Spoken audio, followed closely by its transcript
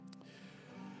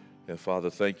Yeah, Father,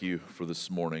 thank you for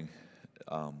this morning,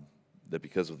 that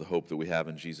because of the hope that we have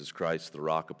in Jesus Christ, the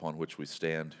rock upon which we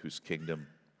stand, whose kingdom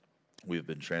we have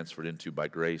been transferred into by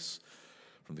grace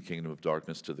from the kingdom of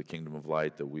darkness to the kingdom of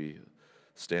light, that we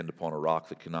stand upon a rock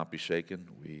that cannot be shaken.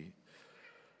 We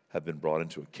have been brought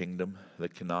into a kingdom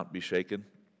that cannot be shaken.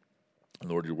 And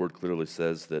Lord, your word clearly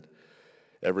says that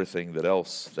everything that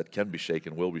else that can be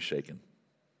shaken will be shaken,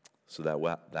 so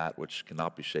that which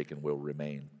cannot be shaken will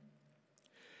remain.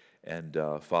 And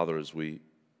Father, as we,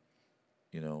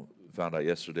 found out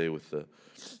yesterday with the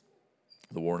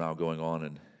war now going on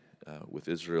and with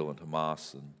Israel and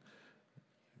Hamas, and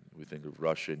we think of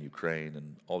Russia and Ukraine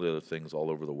and all the other things all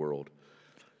over the world,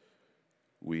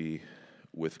 we,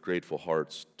 with grateful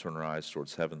hearts, turn our eyes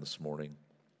towards heaven this morning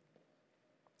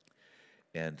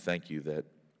and thank you that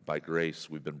by grace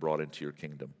we've been brought into your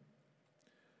kingdom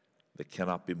that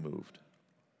cannot be moved,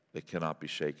 that cannot be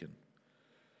shaken.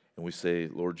 And we say,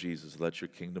 Lord Jesus, let your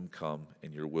kingdom come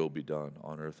and your will be done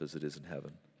on earth as it is in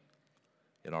heaven,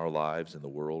 in our lives, in the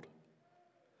world.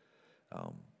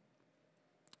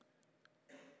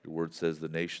 Your word says the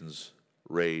nations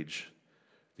rage,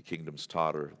 the kingdoms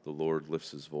totter, the Lord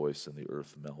lifts his voice, and the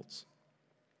earth melts.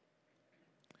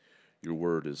 Your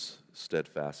word is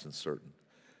steadfast and certain.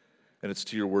 And it's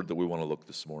to your word that we want to look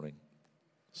this morning.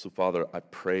 So, Father, I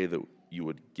pray that you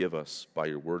would give us, by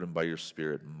your word and by your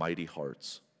Spirit, mighty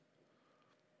hearts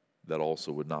that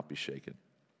also would not be shaken.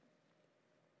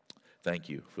 Thank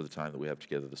you for the time that we have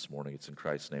together this morning. It's in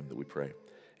Christ's name that we pray.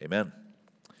 Amen.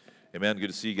 Amen. Good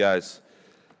to see you guys.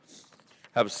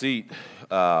 Have a seat.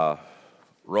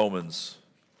 Romans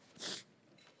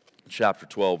chapter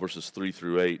 12, verses 3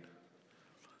 through 8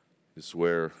 is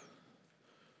where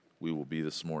we will be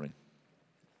this morning.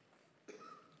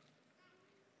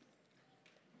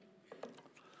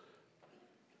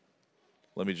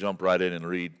 Let me jump right in and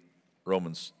read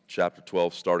Romans chapter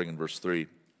 12, starting in verse 3.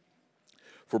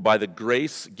 For by the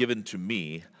grace given to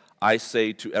me, I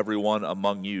say to everyone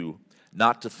among you,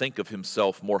 not to think of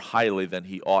himself more highly than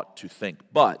he ought to think,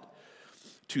 but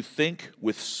to think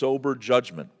with sober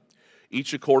judgment,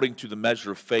 each according to the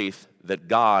measure of faith that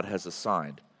God has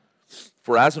assigned.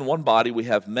 For as in one body we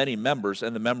have many members,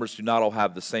 and the members do not all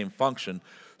have the same function,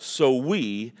 so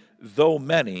we, though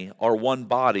many, are one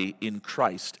body in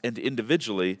Christ, and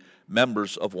individually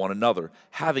members of one another,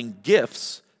 having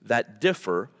gifts that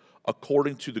differ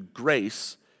according to the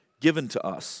grace given to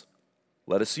us.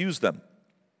 Let us use them.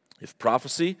 If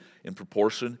prophecy, in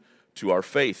proportion to our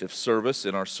faith. If service,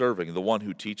 in our serving. The one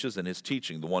who teaches, in his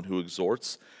teaching. The one who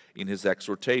exhorts, in his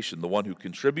exhortation. The one who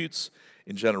contributes,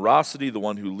 in generosity. The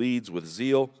one who leads, with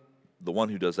zeal. The one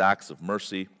who does acts of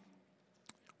mercy,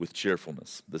 with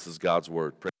cheerfulness. This is God's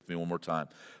word. Pray with me one more time.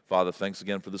 Father, thanks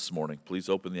again for this morning. Please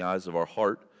open the eyes of our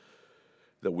heart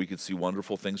that we could see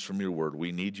wonderful things from your word.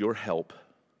 We need your help,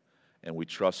 and we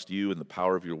trust you in the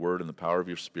power of your word and the power of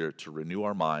your Spirit to renew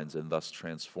our minds and thus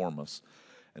transform us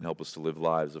and help us to live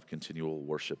lives of continual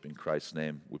worship. In Christ's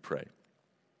name we pray.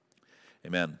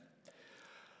 Amen.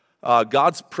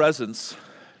 God's presence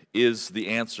is the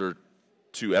answer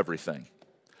to everything.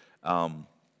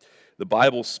 The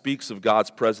Bible speaks of God's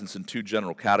presence in two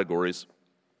general categories.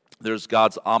 There's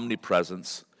God's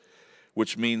omnipresence,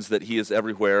 which means that he is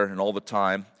everywhere and all the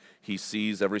time. He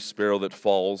sees every sparrow that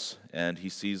falls, and he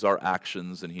sees our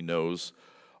actions, and he knows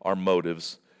our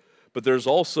motives. But there's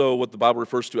also what the Bible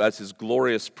refers to as his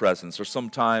glorious presence, or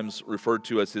sometimes referred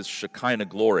to as his Shekinah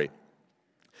glory.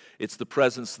 It's the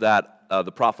presence that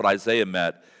the prophet Isaiah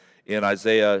met in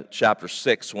Isaiah chapter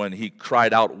 6 when he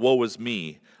cried out, "Woe is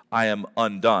me, I am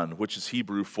undone," which is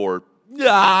Hebrew for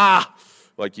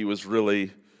like he was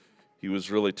really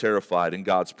terrified in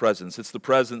God's presence. It's the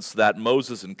presence that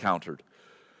Moses encountered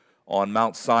on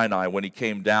Mount Sinai when he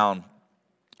came down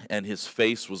and his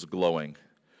face was glowing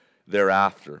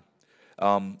thereafter.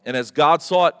 And as God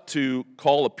sought to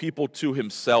call a people to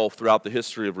himself throughout the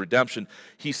history of redemption,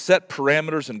 he set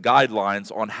parameters and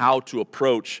guidelines on how to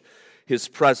approach his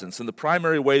presence. And the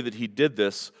primary way that he did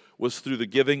this was through the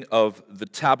giving of the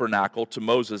tabernacle to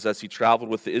Moses as he traveled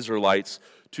with the Israelites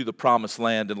to the promised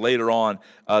land. And later on,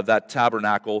 that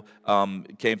tabernacle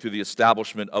came through the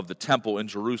establishment of the temple in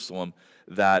Jerusalem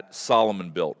that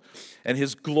Solomon built. And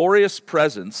his glorious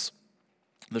presence,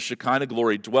 the Shekinah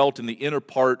glory, dwelt in the inner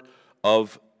part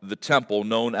of the temple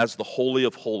known as the Holy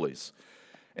of Holies.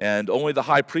 And only the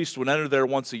high priest would enter there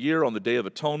once a year on the Day of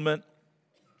Atonement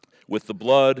with the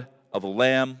blood of a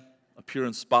lamb, a pure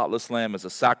and spotless lamb, as a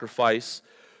sacrifice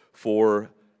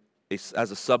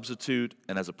as a substitute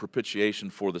and as a propitiation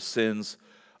for the sins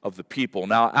of the people.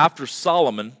 Now, after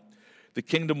Solomon, the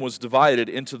kingdom was divided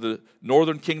into the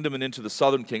northern kingdom and into the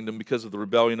southern kingdom because of the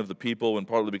rebellion of the people and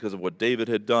partly because of what David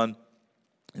had done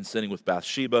in sinning with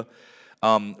Bathsheba.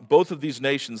 Both of these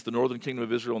nations, the northern kingdom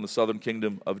of Israel and the southern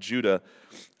kingdom of Judah,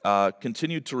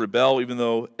 continued to rebel, even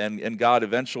though, and God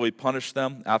eventually punished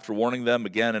them after warning them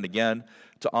again and again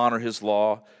to honor his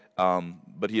law.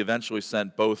 But he eventually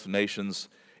sent both nations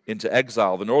into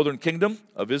exile. The northern kingdom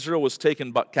of Israel was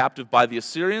taken captive by the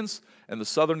Assyrians, and the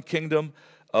southern kingdom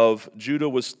of Judah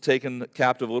was taken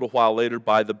captive a little while later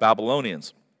by the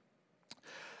Babylonians.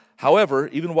 However,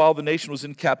 even while the nation was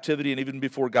in captivity and even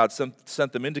before God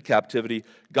sent them into captivity,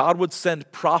 God would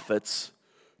send prophets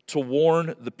to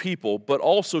warn the people, but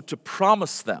also to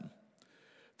promise them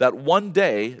that one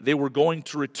day they were going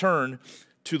to return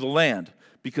to the land,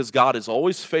 because God is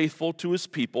always faithful to his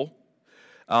people,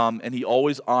 and he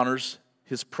always honors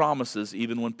his promises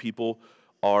even when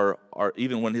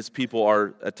his people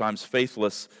are at times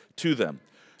faithless to them.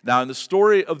 Now, in the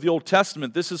story of the Old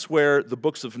Testament, this is where the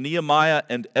books of Nehemiah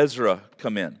and Ezra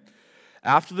come in.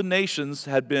 After the nations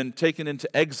had been taken into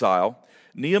exile,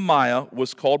 Nehemiah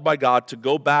was called by God to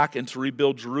go back and to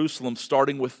rebuild Jerusalem,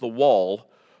 starting with the wall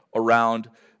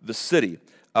around the city,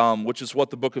 which is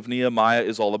what the book of Nehemiah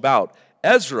is all about.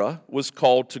 Ezra was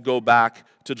called to go back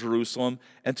to Jerusalem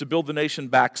and to build the nation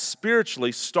back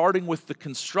spiritually, starting with the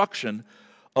construction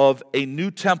of a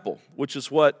new temple, which is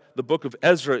what the book of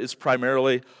Ezra is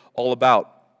primarily all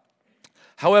about.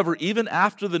 However, even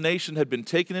after the nation had been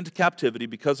taken into captivity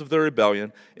because of their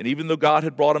rebellion, and even though God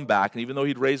had brought them back, and even though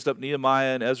he'd raised up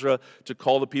Nehemiah and Ezra to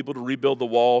call the people to rebuild the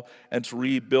wall and to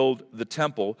rebuild the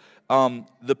temple,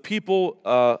 the people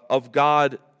of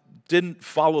God didn't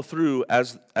follow through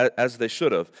as they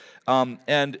should have.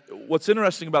 And what's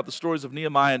interesting about the stories of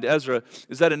Nehemiah and Ezra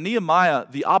is that in Nehemiah,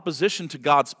 the opposition to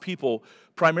God's people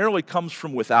primarily comes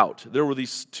from without. There were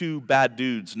these two bad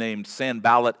dudes named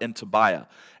Sanballat and Tobiah,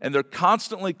 and they're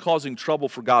constantly causing trouble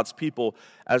for God's people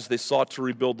as they sought to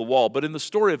rebuild the wall. But in the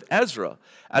story of Ezra,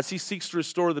 as he seeks to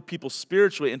restore the people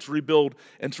spiritually and to rebuild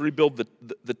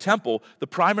the temple, the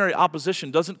primary opposition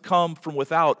doesn't come from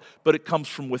without, but it comes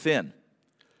from within.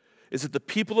 Is that the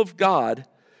people of God,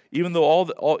 even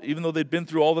though they'd been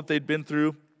through all that they'd been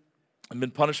through and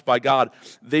been punished by God,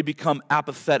 they become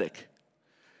apathetic,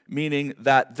 meaning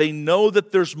that they know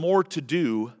that there's more to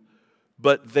do,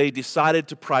 but they decided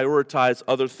to prioritize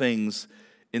other things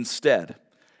instead.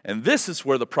 And this is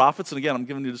where the prophets, and again, I'm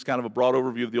giving you just kind of a broad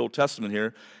overview of the Old Testament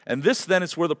here, and this then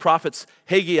is where the prophets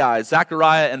Haggai,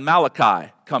 Zechariah, and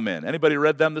Malachi come in. Anybody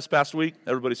read them this past week?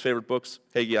 Everybody's favorite books,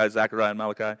 Haggai, Zechariah, and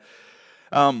Malachi.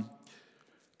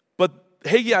 But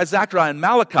Haggai, Zechariah, and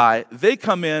Malachi, they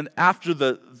come in after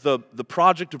the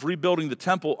project of rebuilding the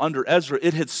temple under Ezra.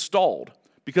 It had stalled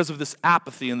because of this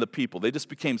apathy in the people. They just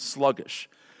became sluggish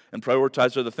and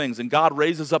prioritized other things. And God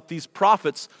raises up these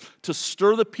prophets to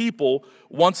stir the people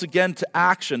once again to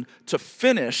action, to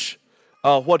finish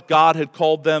what God had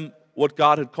called them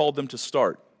to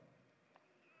start.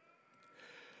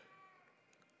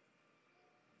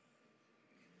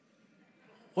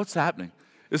 What's happening?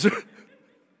 Is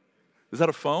that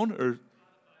a phone or?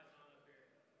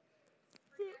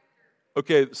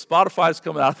 Okay, Spotify's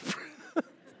coming out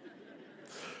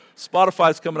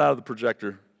of the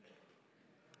projector.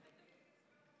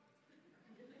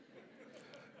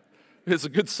 It's a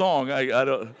good song. I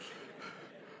don't.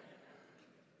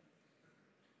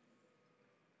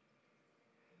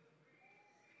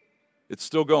 It's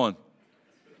still going.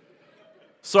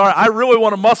 Sorry, I really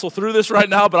want to muscle through this right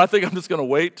now, but I think I'm just going to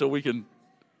wait till we can.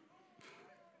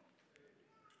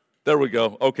 There we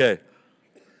go. Okay.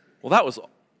 Well, that was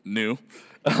new.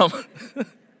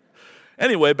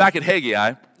 Anyway, back at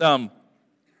Haggai.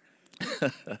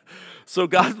 So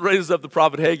God raises up the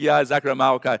prophet Haggai, Zechariah,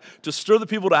 Malachi to stir the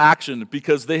people to action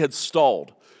because they had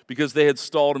stalled.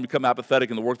 And become apathetic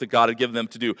in the work that God had given them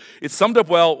to do. It's summed up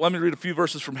well. Let me read a few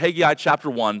verses from Haggai chapter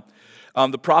 1.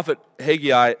 The prophet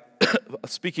Haggai,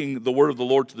 speaking the word of the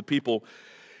Lord to the people,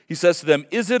 he says to them,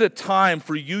 "Is it a time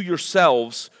for you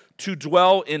yourselves to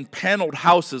dwell in paneled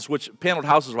houses," which paneled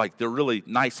houses are like, they're really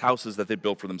nice houses that they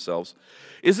built for themselves.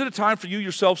 "Is it a time for you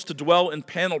yourselves to dwell in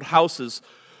paneled houses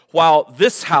while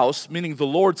this house," meaning the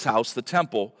Lord's house, the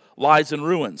temple, "lies in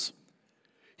ruins?"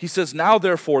 He says, "Now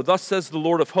therefore, thus says the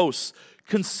Lord of hosts,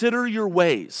 consider your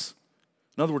ways."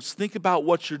 In other words, think about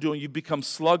what you're doing. You've become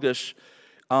sluggish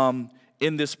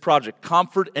in this project.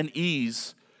 Comfort and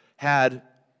ease had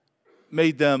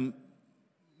made them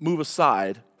move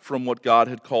aside from what God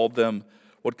had called them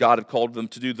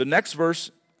to do. The next verse,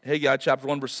 Haggai chapter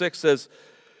 1, verse 6 says,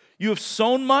 "You have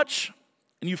sown much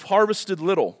and you've harvested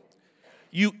little.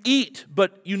 You eat,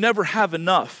 but you never have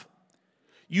enough.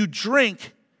 You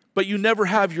drink, but you never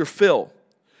have your fill.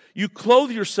 You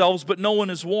clothe yourselves, but no one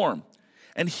is warm.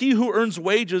 And he who earns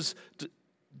wages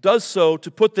does so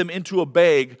to put them into a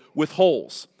bag with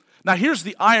holes. Now here's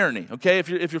the irony, okay, if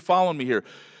you're following me here.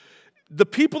 The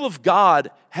people of God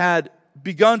had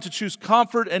begun to choose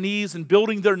comfort and ease in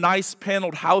building their nice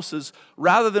paneled houses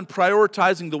rather than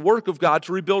prioritizing the work of God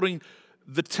to rebuilding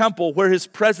the temple where his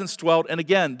presence dwelt. And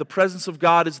again, the presence of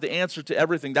God is the answer to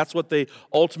everything. That's what they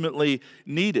ultimately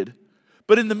needed.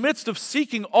 But in the midst of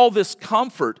seeking all this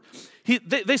comfort,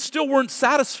 they still weren't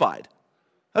satisfied.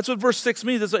 That's what verse 6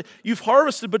 means. It's like, you've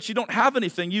harvested, but you don't have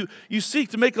anything. You seek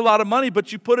to make a lot of money,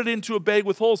 but you put it into a bag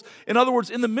with holes. In other words,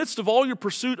 in the midst of all your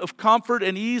pursuit of comfort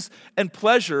and ease and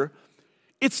pleasure,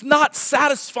 it's not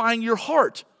satisfying your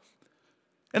heart.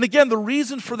 And again, the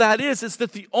reason for that is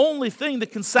that the only thing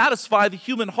that can satisfy the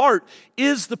human heart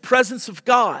is the presence of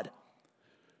God.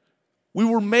 We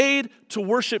were made to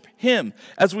worship him,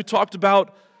 as we talked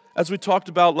about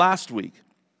last week.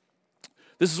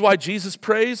 This is why Jesus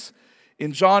prays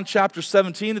in John chapter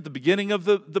 17 at the beginning of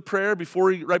the prayer,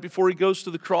 right before he goes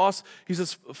to the cross. He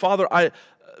says, Father, I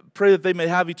pray that they may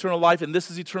have eternal life, and this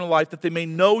is eternal life, that they may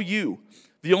know you,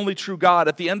 the only true God.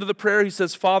 At the end of the prayer, he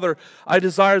says, Father, I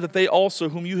desire that they also,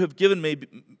 whom you have given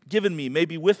me, may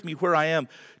be with me where I am,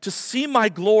 to see my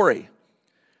glory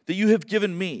that you have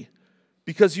given me,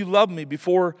 because you loved me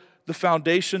before the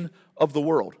foundation of the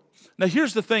world. Now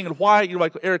here's the thing, and why you're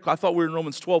like, Eric, I thought we were in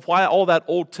Romans 12. Why all that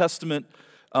Old Testament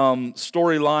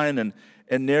storyline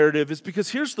and narrative is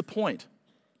because here's the point,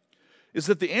 is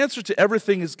that the answer to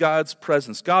everything is God's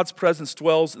presence. God's presence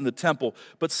dwells in the temple.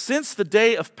 But since the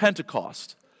day of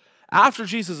Pentecost, after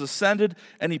Jesus ascended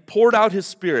and he poured out his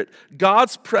Spirit,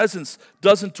 God's presence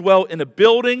doesn't dwell in a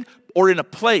building or in a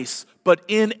place, but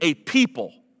in a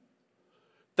people.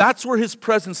 That's where his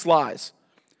presence lies.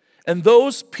 And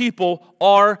those people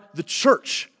are the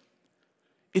church.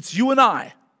 It's you and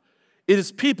I. It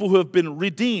is people who have been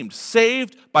redeemed,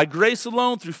 saved by grace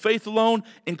alone, through faith alone,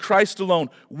 in Christ alone.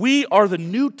 We are the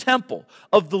new temple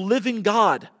of the living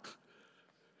God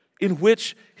in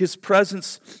which his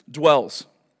presence dwells.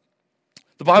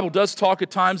 The Bible does talk at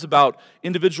times about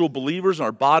individual believers and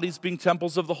our bodies being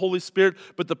temples of the Holy Spirit,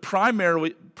 but the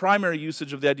primary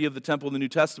usage of the idea of the temple in the New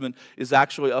Testament is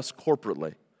actually us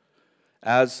corporately,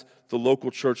 as the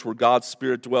local church where God's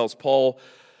Spirit dwells. Paul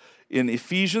in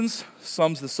Ephesians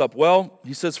sums this up well.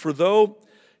 He says, for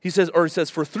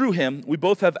through him we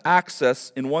both have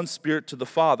access in one Spirit to the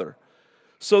Father.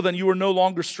 So then you are no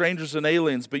longer strangers and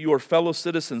aliens, but you are fellow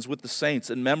citizens with the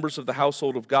saints and members of the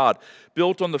household of God,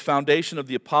 built on the foundation of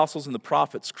the apostles and the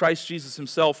prophets, Christ Jesus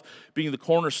himself being the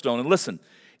cornerstone. And listen,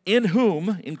 in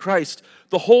whom, in Christ,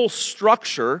 the whole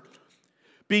structure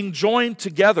being joined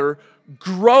together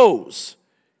grows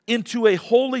into a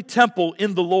holy temple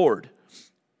in the Lord.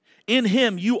 In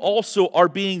him you also are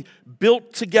being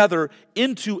built together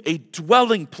into a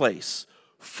dwelling place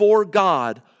for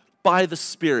God by the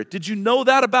Spirit. Did you know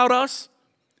that about us?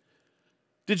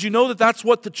 Did you know that that's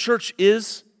what the church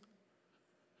is?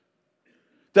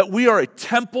 That we are a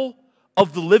temple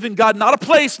of the living God, not a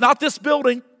place, not this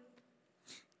building,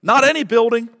 not any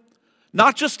building,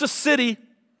 not just a city,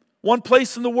 one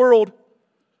place in the world,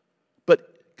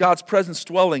 but God's presence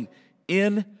dwelling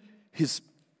in his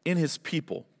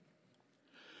people.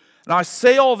 Now I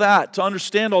say all that to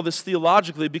understand all this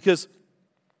theologically, because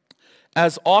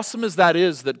as awesome as that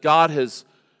is, that God has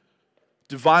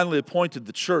divinely appointed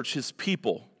the church, his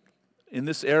people, in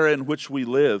this era in which we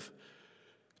live,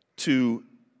 to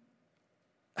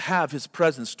have his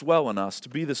presence dwell in us, to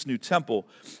be this new temple,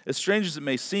 as strange as it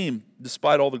may seem,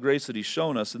 despite all the grace that he's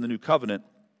shown us in the new covenant,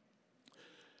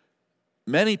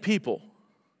 many people,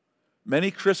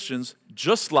 many Christians,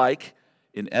 just like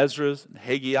in Ezra's and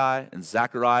Haggai and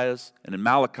Zechariah's and in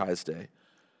Malachi's day,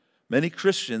 many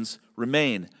Christians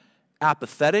remain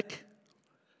apathetic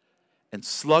and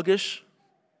sluggish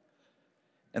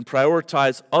and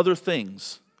prioritize other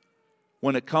things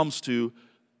when it comes to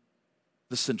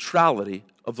the centrality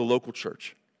of the local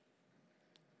church,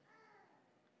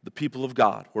 the people of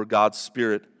God, where God's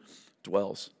Spirit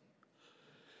dwells.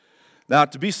 Now,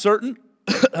 to be certain,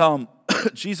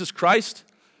 Jesus Christ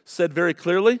said very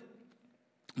clearly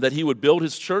that he would build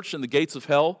his church and the gates of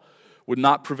hell would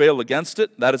not prevail against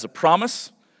it. That is a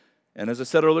promise. And as I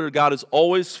said earlier, God is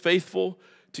always faithful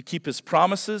to keep his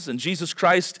promises. And Jesus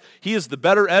Christ, he is the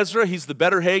better Ezra, he's the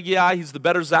better Haggai, he's the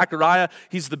better Zechariah,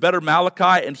 he's the better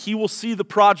Malachi, and he will see the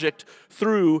project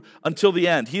through until the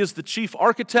end. He is the chief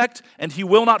architect, and he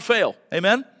will not fail.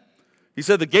 Amen? He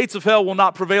said the gates of hell will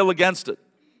not prevail against it.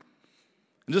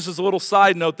 And just as a little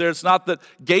side note there, it's not that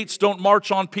gates don't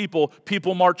march on people,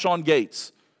 people march on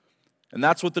gates. And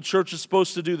that's what the church is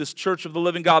supposed to do, this church of the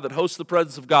living God that hosts the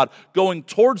presence of God, going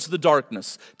towards the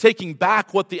darkness, taking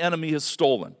back what the enemy has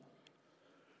stolen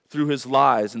through his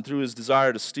lies and through his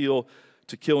desire to steal,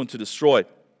 to kill, and to destroy.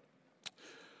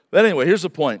 But anyway, here's the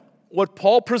point. What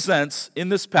Paul presents in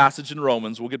this passage in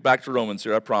Romans, we'll get back to Romans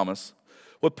here, I promise.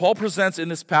 What Paul presents in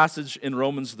this passage in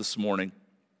Romans this morning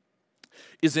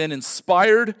is an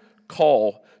inspired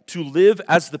call to live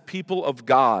as the people of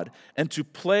God and to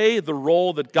play the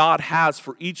role that God has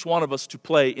for each one of us to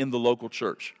play in the local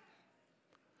church.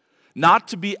 Not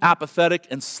to be apathetic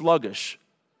and sluggish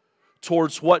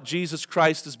towards what Jesus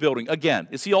Christ is building. Again,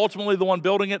 is he ultimately the one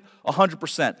building it?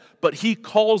 100%. But he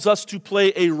calls us to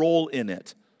play a role in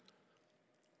it.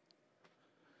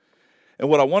 And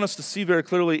what I want us to see very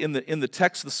clearly in the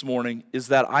text this morning is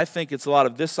that I think it's a lot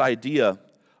of this idea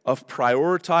of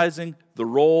prioritizing the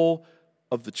role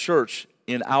of the church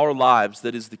in our lives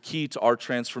that is the key to our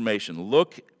transformation.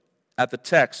 Look at the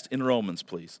text in Romans,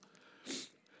 please.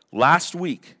 Last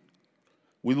week,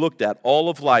 we looked at all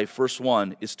of life, verse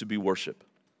 1, is to be worship.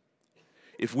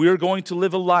 If we are going to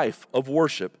live a life of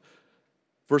worship,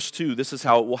 verse 2, this is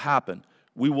how it will happen.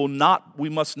 We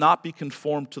must not be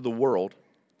conformed to the world,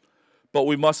 but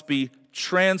we must be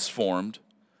transformed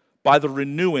by the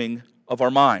renewing of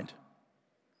our mind.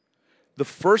 The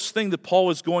first thing that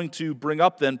Paul is going to bring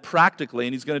up then practically,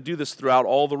 and he's going to do this throughout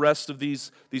all the rest of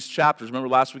these chapters. Remember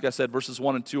last week I said verses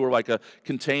 1 and 2 are like a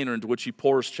container into which he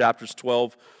pours chapters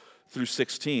 12 through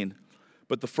 16.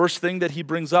 But the first thing that he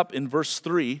brings up in verse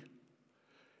 3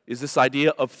 is this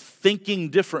idea of thinking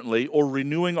differently or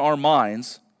renewing our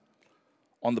minds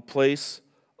on the place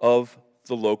of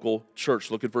the local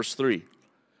church. Look at verse 3.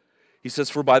 He says,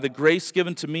 "For by the grace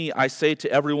given to me, I say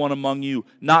to everyone among you,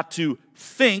 not to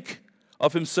think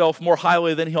of himself more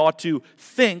highly than he ought to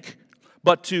think,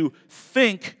 but to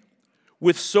think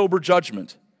with sober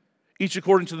judgment, each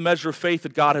according to the measure of faith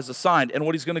that God has assigned." And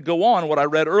what he's going to go on, what I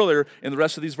read earlier in the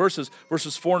rest of these verses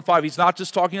 4 and 5, he's not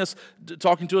just talking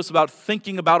to us about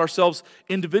thinking about ourselves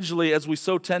individually as we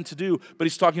so tend to do, but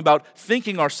he's talking about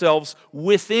thinking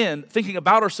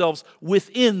about ourselves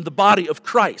within the body of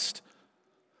Christ.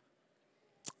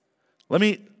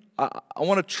 I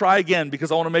want to try again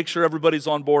because I want to make sure everybody's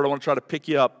on board. I want to try to pick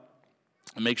you up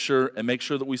and make sure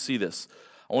that we see this.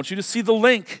 I want you to see the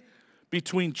link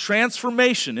between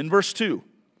transformation in verse 2.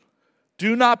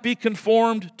 Do not be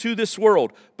conformed to this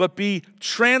world, but be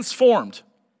transformed.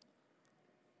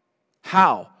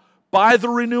 How? By the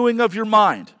renewing of your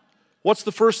mind. What's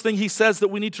the first thing he says that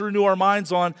we need to renew our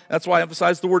minds on? That's why I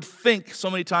emphasize the word think so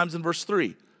many times in verse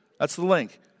 3. That's the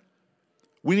link.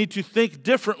 We need to think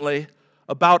differently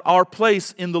about our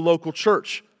place in the local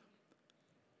church.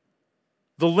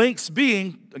 The links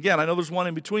being, again, I know there's one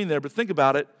in between there, but think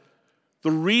about it.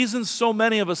 The reason so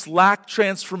many of us lack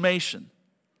transformation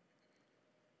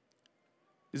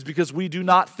is because we do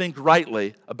not think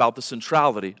rightly about the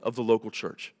centrality of the local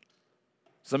church.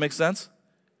 Does that make sense?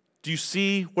 Do you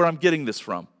see where I'm getting this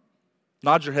from?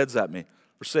 Nod your heads at me,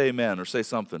 or say amen, or say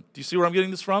something. Do you see where I'm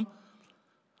getting this from?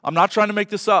 I'm not trying to make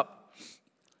this up.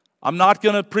 I'm not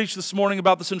going to preach this morning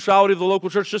about the centrality of the local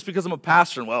church just because I'm a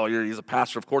pastor. And, well, he's a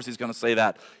pastor. Of course he's going to say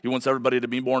that. He wants everybody to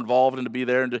be more involved and to be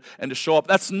there and to show up.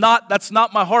 That's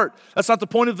not my heart. That's not the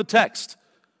point of the text.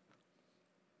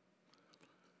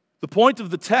 The point of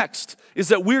the text is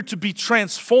that we're to be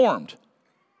transformed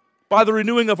by the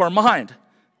renewing of our mind.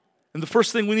 And the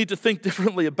first thing we need to think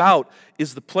differently about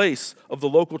is the place of the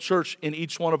local church in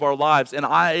each one of our lives. And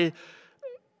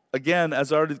again,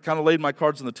 as I already kind of laid my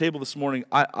cards on the table this morning,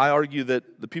 I argue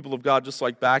that the people of God, just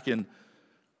like back in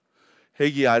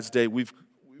Haggai's day, we've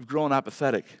grown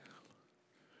apathetic.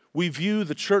 We view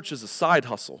the church as a side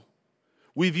hustle.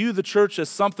 We view the church as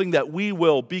something that we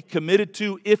will be committed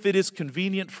to if it is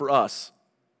convenient for us.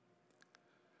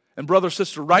 And brother,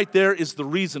 sister, right there is the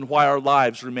reason why our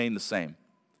lives remain the same,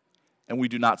 and we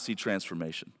do not see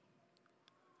transformation.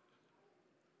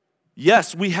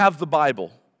 Yes, we have the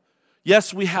Bible.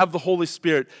 Yes, we have the Holy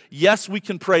Spirit. Yes, we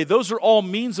can pray. Those are all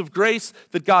means of grace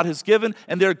that God has given,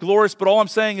 and they're glorious. But all I'm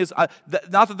saying is,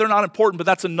 not that they're not important, but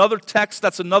that's another text,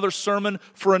 that's another sermon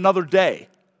for another day.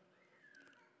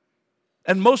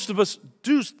 And most of us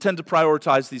do tend to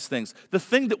prioritize these things. The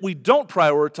thing that we don't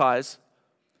prioritize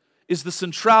is the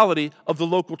centrality of the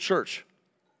local church.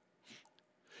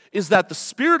 Is that the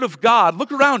Spirit of God,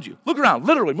 look around you,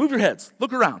 literally, move your heads,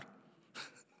 look around.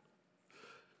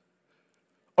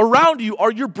 Around you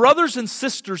are your brothers and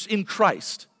sisters in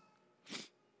Christ.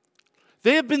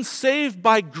 They have been saved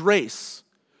by grace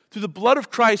through the blood of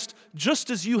Christ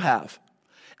just as you have.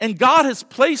 And God has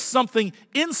placed something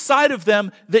inside of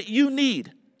them that you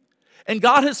need. And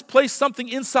God has placed something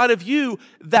inside of you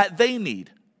that they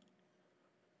need.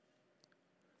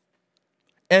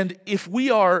 And if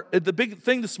we are, the big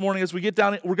thing this morning as we get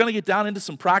down, we're going to get down into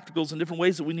some practicals and different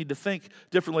ways that we need to think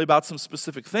differently about some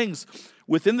specific things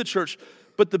within the church.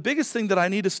 But the biggest thing that I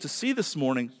need us to see this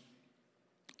morning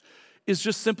is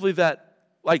just simply that,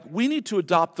 like, we need to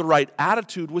adopt the right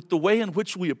attitude with the way in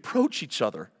which we approach each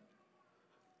other.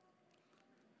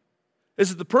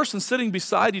 Is it the person sitting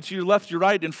beside you, to your left, your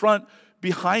right, in front,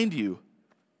 behind you?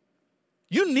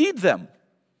 You need them.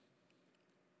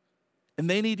 And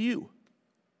they need you.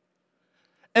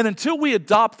 And until we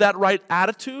adopt that right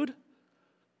attitude,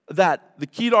 that the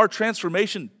key to our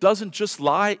transformation doesn't just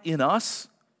lie in us,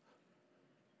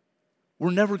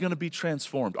 we're never going to be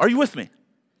transformed. Are you with me?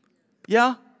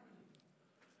 Yeah?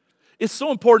 It's so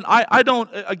important. I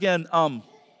don't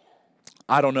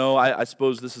know. I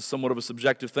suppose this is somewhat of a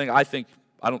subjective thing. I think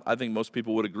most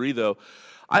people would agree, though.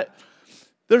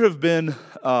 There have been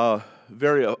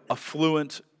very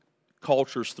affluent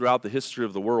cultures throughout the history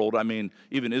of the world. I mean,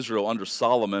 even Israel under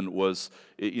Solomon was,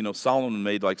 Solomon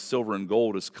made like silver and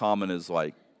gold as common as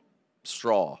like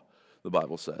straw, the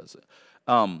Bible says.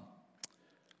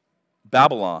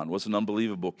 Babylon was an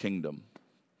unbelievable kingdom.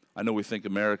 I know we think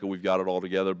America, we've got it all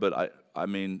together, but I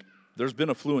mean, there's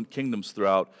been affluent kingdoms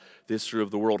throughout the history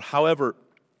of the world. However,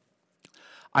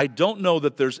 I don't know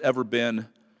that there's ever been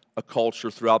a culture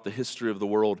throughout the history of the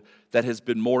world that has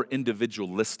been more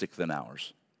individualistic than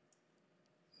ours.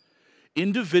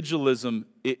 Individualism,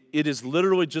 it is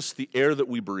literally just the air that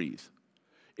we breathe.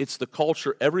 It's the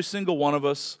culture every single one of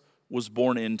us was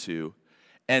born into.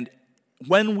 And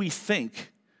when we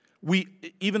think,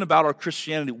 even about our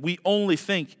Christianity, we only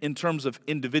think in terms of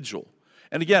individual.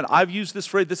 And again, I've used this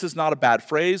phrase. This is not a bad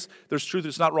phrase. There's truth.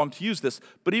 It's not wrong to use this.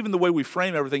 But even the way we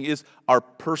frame everything is our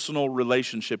personal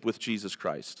relationship with Jesus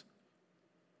Christ.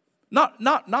 Not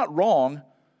wrong.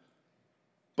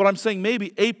 But I'm saying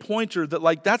maybe a pointer that,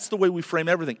 like, that's the way we frame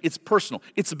everything. It's personal.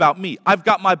 It's about me. I've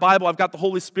got my Bible. I've got the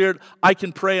Holy Spirit. I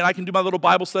can pray, and I can do my little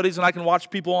Bible studies, and I can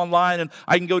watch people online, and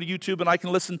I can go to YouTube, and I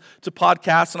can listen to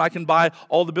podcasts, and I can buy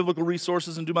all the biblical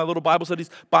resources and do my little Bible studies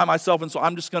by myself, and so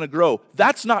I'm just going to grow.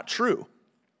 That's not true.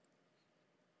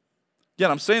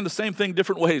 Again, I'm saying the same thing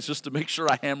different ways just to make sure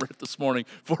I hammer it this morning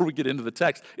before we get into the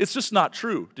text. It's just not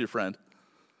true, dear friend.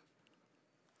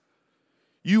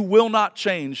 You will not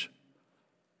change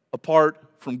apart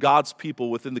from God's people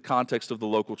within the context of the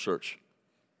local church.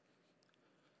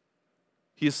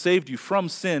 He has saved you from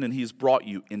sin, and He has brought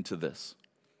you into this.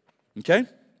 Okay?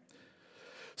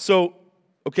 So,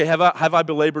 okay, have I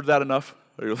belabored that enough?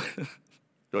 You're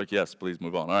like, yes, please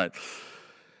move on. All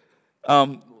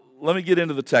right. Let me get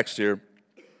into the text here.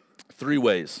 3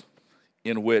 ways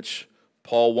in which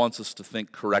Paul wants us to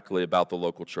think correctly about the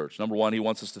local church. Number 1, he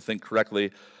wants us to think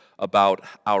correctly about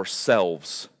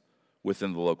ourselves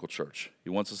within the local church. He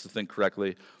wants us to think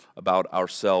correctly about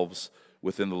ourselves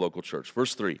within the local church.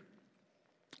 Verse 3,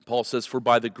 Paul says, "For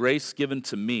by the grace given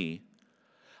to me,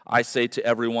 I say to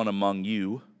everyone among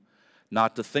you,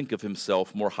 not to think of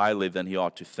himself more highly than he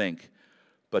ought to think,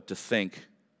 but to think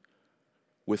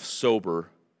with sober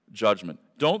judgment."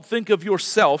 Don't think of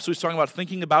yourself, so he's talking about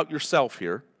thinking about yourself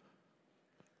here,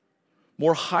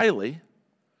 more highly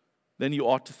than you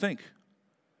ought to think,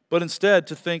 but instead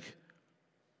to think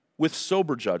with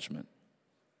sober judgment.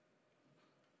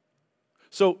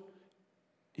 So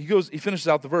he finishes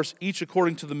out the verse, each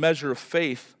according to the measure of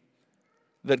faith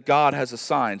that God has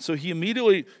assigned. So he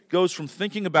immediately goes from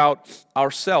thinking about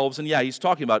ourselves, and yeah, he's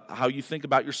talking about how you think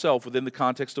about yourself within the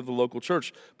context of the local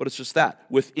church, but it's just that,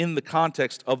 within the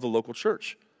context of the local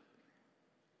church.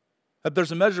 That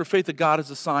there's a measure of faith that God has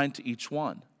assigned to each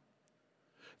one.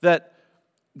 That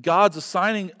God's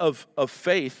assigning of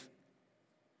faith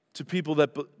to people,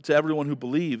 to everyone who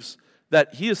believes,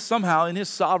 that He is somehow, in His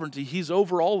sovereignty, He's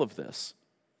over all of this.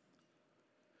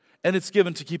 And it's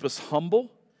given to keep us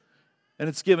humble, and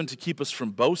it's given to keep us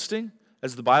from boasting,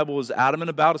 as the Bible is adamant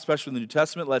about, especially in the New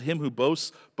Testament. Let him who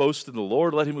boasts, boast in the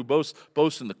Lord. Let him who boasts,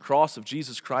 boast in the cross of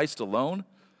Jesus Christ alone,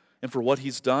 and for what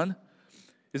He's done.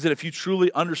 Is that if you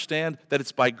truly understand that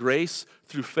it's by grace,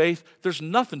 through faith, there's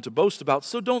nothing to boast about.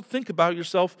 So don't think about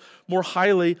yourself more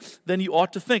highly than you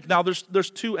ought to think. Now,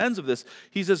 there's 2 ends of this.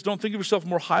 He says, don't think of yourself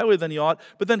more highly than you ought.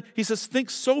 But then he says, think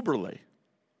soberly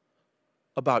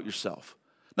about yourself.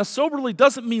 Now, soberly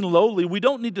doesn't mean lowly. We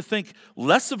don't need to think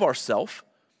less of ourselves.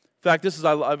 In fact,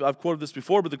 I've quoted this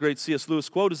before, but the great C.S. Lewis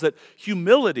quote is that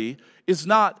humility is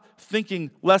not thinking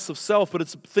less of self, but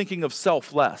it's thinking of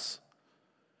self less.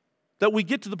 That we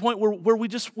get to the point where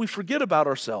we forget about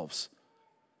ourselves,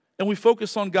 and we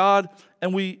focus on God,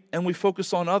 and we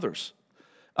focus on others.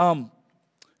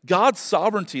 God's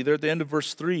sovereignty there at the end of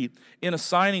verse 3, in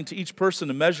assigning to each person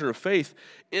a measure of faith,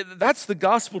 that's the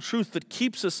gospel truth that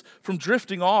keeps us from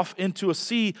drifting off into a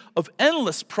sea of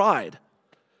endless pride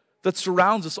that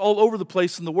surrounds us all over the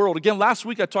place in the world. Again, last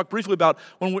week I talked briefly about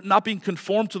when we're not being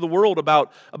conformed to the world,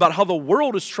 about how the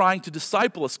world is trying to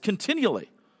disciple us continually.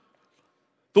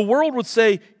 The world would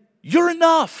say, you're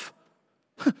enough.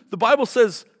 The Bible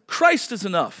says Christ is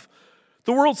enough.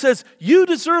 The world says, you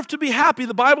deserve to be happy.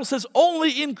 The Bible says,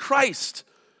 only in Christ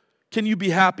can you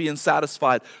be happy and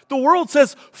satisfied. The world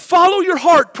says, follow your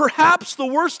heart, perhaps the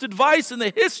worst advice in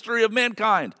the history of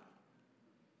mankind.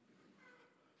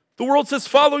 The world says,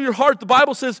 follow your heart. The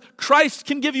Bible says, Christ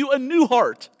can give you a new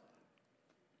heart.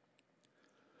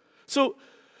 So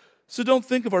don't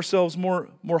think of ourselves more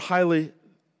highly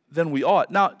than we ought.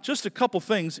 Now, just a couple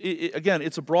things. Again,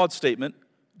 it's a broad statement.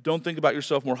 Don't think about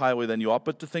yourself more highly than you ought,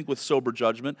 but to think with sober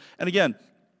judgment. And again,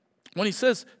 when he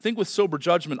says think with sober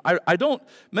judgment,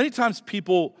 many times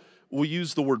people will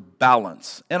use the word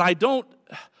balance. And I don't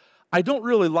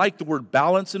really like the word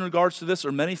balance in regards to this,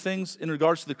 or many things in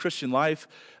regards to the Christian life.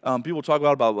 People talk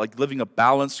about like living a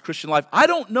balanced Christian life. I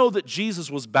don't know that Jesus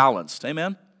was balanced.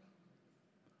 Amen?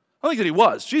 I don't think that he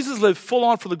was. Jesus lived full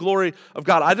on for the glory of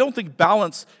God. I don't think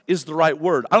balance is the right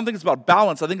word. I don't think it's about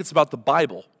balance. I think it's about the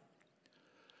Bible.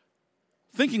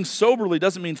 Thinking soberly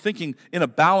doesn't mean thinking in a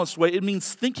balanced way. It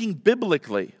means thinking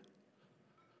biblically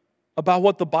about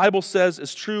what the Bible says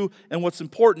is true and what's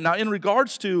important. Now, in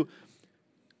regards to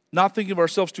not thinking of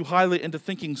ourselves too highly and to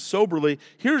thinking soberly,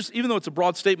 even though it's a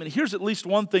broad statement, here's at least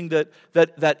one thing that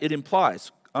it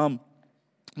implies. The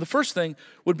first thing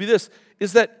would be this,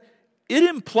 is that it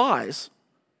implies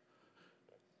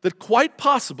that quite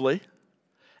possibly,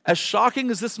 as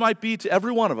shocking as this might be to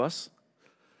every one of us,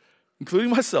 including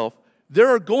myself, there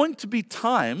are going to be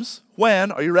times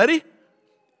when, are you ready?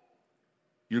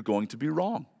 You're going to be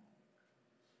wrong.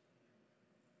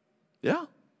 Yeah.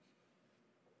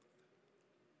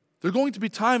 There are going to be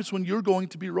times when you're going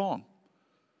to be wrong.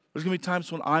 There's going to be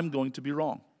times when I'm going to be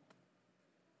wrong.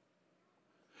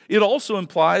 It also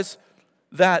implies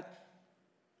that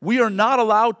we are not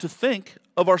allowed to think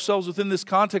of ourselves within this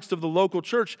context of the local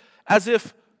church as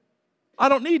if I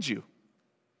don't need you.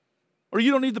 Or you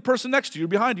don't need the person next to you, or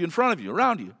behind you, in front of you,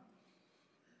 around you. You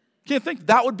can't think.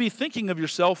 That would be thinking of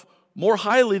yourself more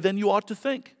highly than you ought to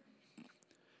think.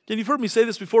 And you've heard me say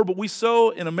this before, but we so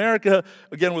in America,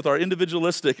 again, with our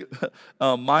individualistic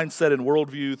mindset and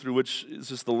worldview, through which is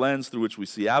just the lens through which we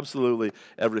see absolutely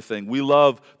everything. We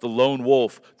love the lone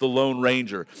wolf, the lone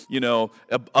ranger. You know,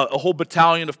 a whole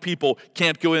battalion of people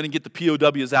can't go in and get the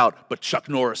POWs out, but Chuck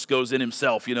Norris goes in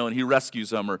himself, you know, and he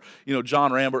rescues them. Or, you know,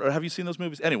 John Rambo. Or have you seen those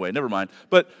movies? Anyway, never mind.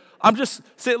 But I'm just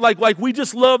saying, like we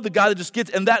just love the guy that just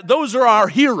gets, and those are our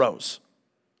heroes.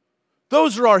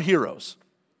 Those are our heroes.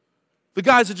 The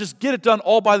guys that just get it done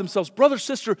all by themselves. Brother,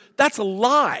 sister, that's a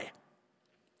lie.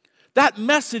 That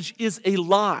message is a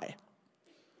lie.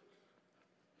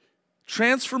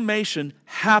 Transformation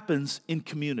happens in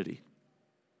community.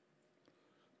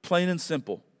 Plain and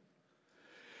simple.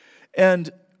 And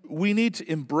we need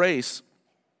to embrace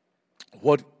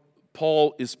what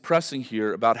Paul is pressing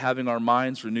here about having our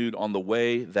minds renewed on the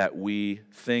way that we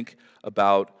think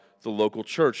about the local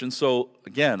church. And so,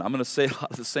 again, I'm going to say a lot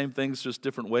of the same things, just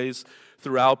different ways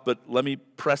throughout, but let me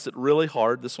press it really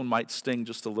hard. This one might sting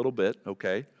just a little bit,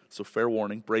 okay? So fair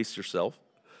warning, brace yourself.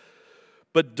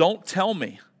 But don't tell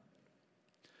me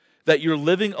that you're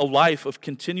living a life of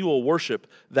continual worship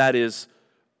that is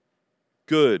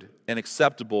good and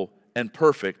acceptable and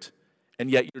perfect,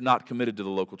 and yet you're not committed to the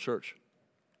local church.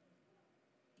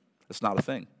 That's not a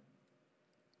thing.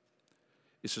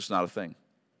 It's just not a thing.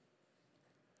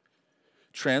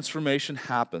 Transformation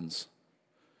happens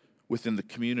within the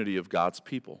community of God's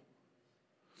people.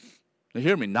 Now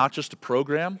hear me, not just a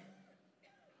program,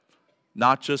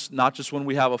 not just when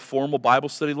we have a formal Bible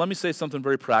study. Let me say something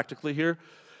very practically here,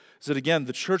 is that again,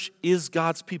 the church is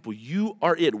God's people. You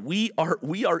are it. We are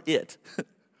it.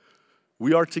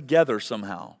 We are together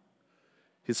somehow.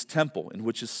 His temple in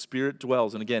which His Spirit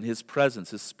dwells. And again, His presence,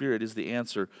 His Spirit is the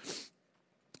answer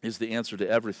to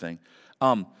everything.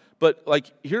 But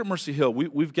like here at Mercy Hill,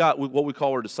 we've got what we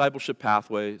call our discipleship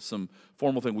pathway, some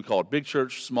formal thing. We call it big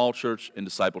church, small church, and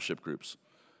discipleship groups.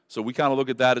 So we kind of look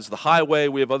at that as the highway.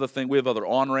 We have other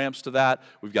on-ramps to that.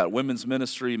 We've got women's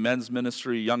ministry, men's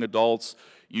ministry, young adults,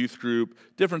 youth group,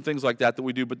 different things like that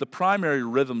we do. But the primary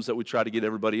rhythms that we try to get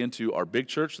everybody into are big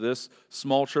church,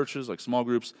 small churches, like small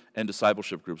groups, and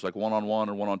discipleship groups, like one-on-one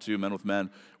or one-on-two, men with men,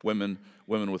 women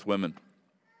with women,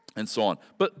 and so on.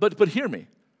 But hear me.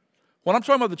 When I'm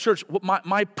talking about the church,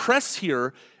 my press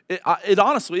here, it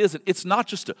honestly isn't. It's not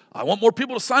just I want more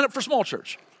people to sign up for small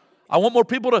church. I want more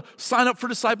people to sign up for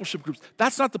discipleship groups.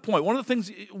 That's not the point. One of the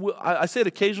things, I say it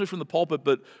occasionally from the pulpit,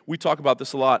 but we talk about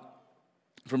this a lot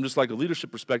from just like a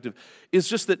leadership perspective, is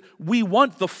just that we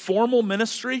want the formal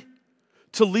ministry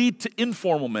to lead to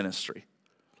informal ministry.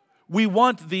 We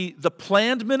want the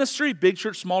planned ministry, big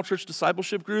church, small church,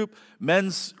 discipleship group,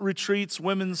 men's retreats,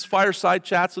 women's fireside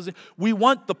chats. We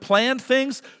want the planned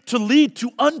things to lead to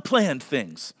unplanned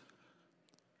things.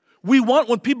 We want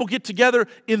when people get together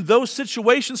in those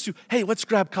situations to, hey, let's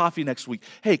grab coffee next week.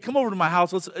 Hey, come over to my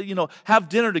house. Let's have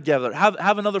dinner together.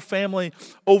 Have another family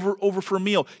over for a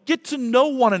meal. Get to know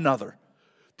one another.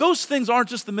 Those things aren't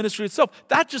just the ministry itself.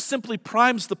 That just simply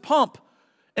primes the pump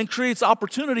and creates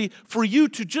opportunity for you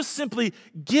to just simply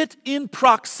get in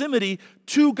proximity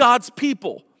to God's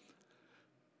people.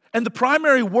 And the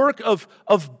primary work of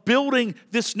building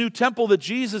this new temple that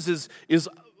Jesus is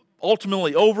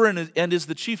ultimately over and is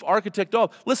the chief architect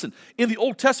of. Listen, in the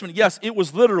Old Testament, yes, it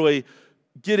was literally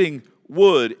getting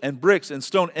wood and bricks and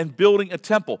stone and building a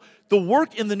temple. The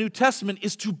work in the New Testament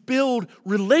is to build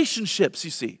relationships,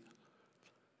 you see.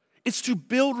 It's to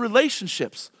build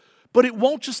relationships, but it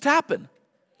won't just happen.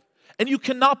 And you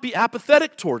cannot be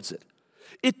apathetic towards it.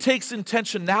 It takes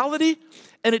intentionality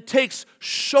and it takes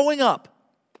showing up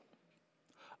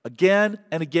again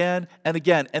and again and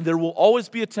again. And there will always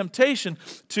be a temptation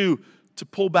to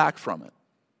pull back from it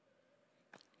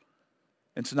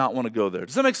and to not want to go there.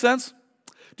 Does that make sense?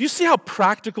 Do you see how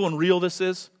practical and real this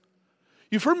is?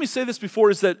 You've heard me say this before,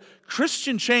 is that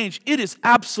Christian change, it is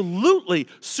absolutely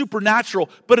supernatural,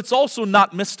 but it's also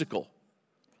not mystical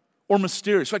or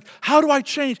mysterious. Like, how do I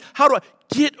change? How do I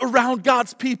get around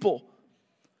God's people?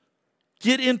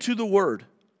 Get into the Word.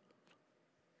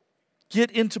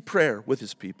 Get into prayer with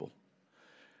His people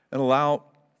and allow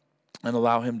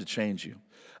Him to change you.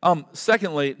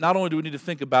 Secondly, not only do we need to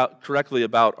think correctly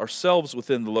about ourselves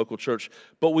within the local church,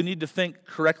 but we need to think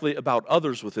correctly about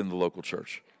others within the local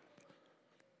church.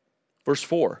 Verse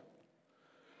 4,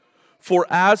 for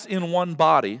as in one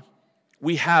body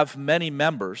we have many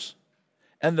members,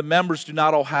 and the members do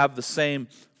not all have the same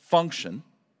function,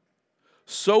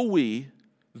 so we,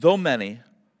 though many,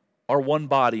 are one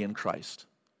body in Christ,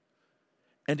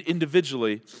 and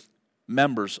individually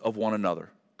members of one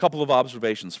another. A couple of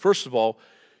observations. First of all,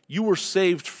 you were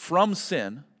saved from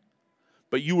sin,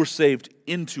 but you were saved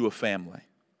into a family.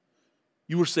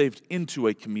 You were saved into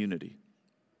a community.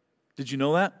 Did you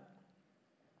know that?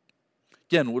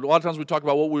 Again, a lot of times we talk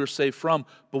about what we were saved from,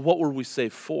 but what were we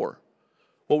saved for?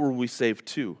 What were we saved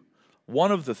to?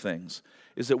 One of the things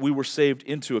is that we were saved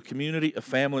into a community, a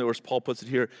family, or as Paul puts it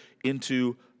here,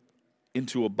 into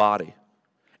a body.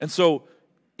 And so,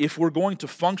 if we're going to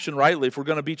function rightly, if we're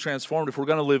going to be transformed, if we're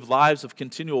going to live lives of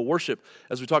continual worship,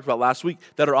 as we talked about last week,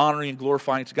 that are honoring and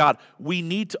glorifying to God, we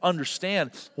need to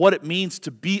understand what it means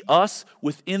to be us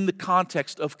within the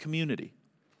context of community.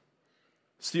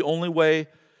 It's the only way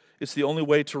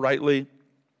to rightly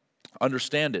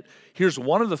understand it. Here's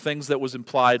one of the things that was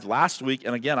implied last week,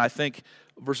 and again, I think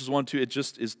verses 1 and 2, it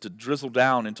just is to drizzle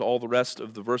down into all the rest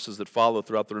of the verses that follow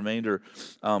throughout the remainder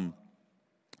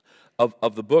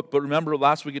of the book. But remember,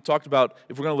 last week it talked about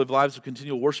if we're going to live lives of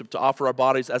continual worship, to offer our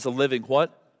bodies as a living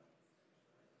what?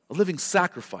 A living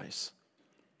sacrifice.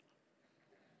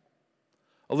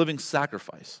 A living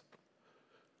sacrifice.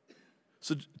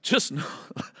 So just know,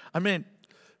 I mean,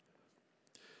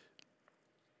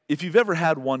 if you've ever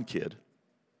had one kid,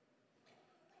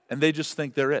 and they just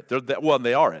think they're it.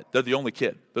 They are it. They're the only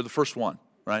kid. They're the first one,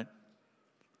 right?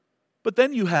 But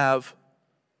then you have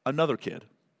another kid.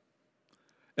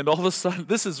 And all of a sudden,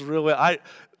 this is really, I'm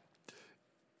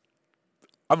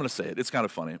going to say it. It's kind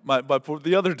of funny.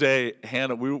 The other day,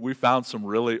 Hannah, we found some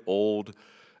really old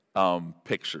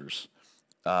pictures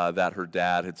that her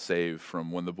dad had saved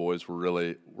from when the boys were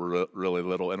really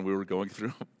little, and we were going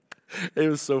through them. It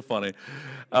was so funny.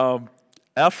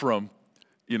 Ephraim,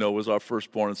 was our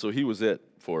firstborn, and so he was it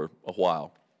for a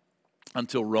while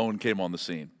until Rowan came on the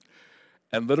scene.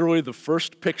 And literally the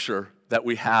first picture that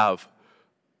we have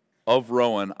of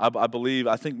Rowan,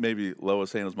 I think maybe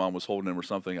Lois, Hannah's mom, was holding him or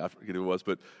something, I forget who it was,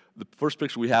 but the first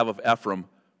picture we have of Ephraim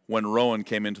when Rowan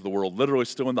came into the world, literally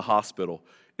still in the hospital,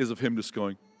 is of him just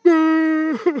going,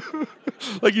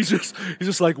 like he's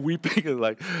just like weeping and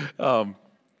like,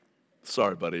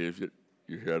 sorry, buddy, if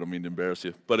you're here, I don't mean to embarrass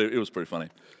you, but it was pretty funny.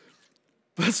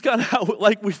 But that's kind of how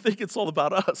we think it's all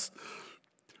about us.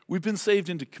 We've been saved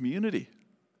into community.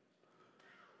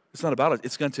 It's not about it.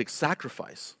 It's going to take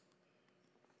sacrifice.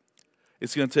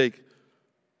 It's going to take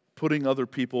putting other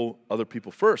people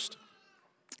first.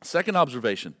 Second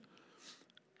observation,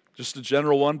 Just a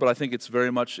general one, but I think it's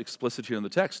very much explicit here in the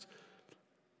text.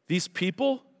 These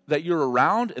people that you're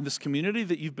around in this community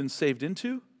that you've been saved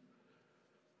into,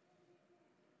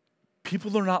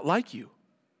 people are not like you.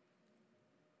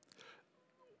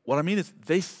 What I mean is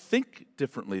they think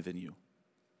differently than you.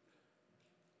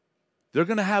 They're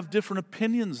going to have different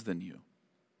opinions than you.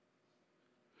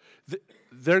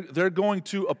 They're going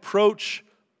to approach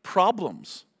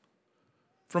problems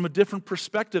from a different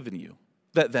perspective than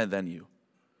you.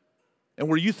 And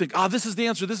where you think, this is the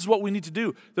answer, this is what we need to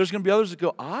do. There's going to be others that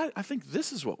go, I think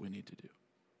this is what we need to do.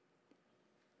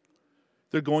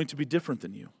 They're going to be different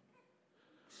than you.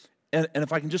 And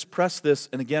if I can just press this,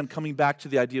 and again, coming back to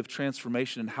the idea of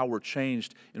transformation and how we're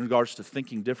changed in regards to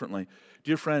thinking differently.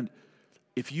 Dear friend,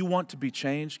 if you want to be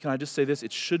changed, can I just say this?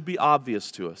 It should be obvious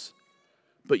to us,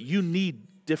 but you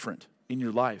need different in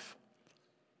your life.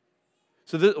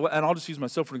 And I'll just use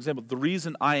myself for an example. The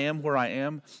reason I am where I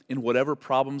am in whatever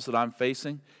problems that I'm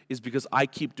facing is because I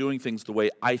keep doing things the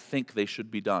way I think they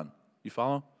should be done. You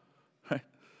follow? Right?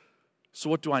 So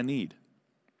what do I need?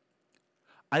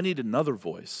 I need another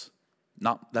voice.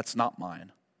 That's not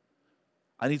mine.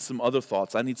 I need some other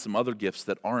thoughts. I need some other gifts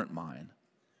that aren't mine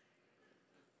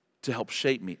to help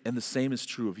shape me. And the same is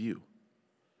true of you.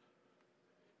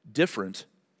 Different,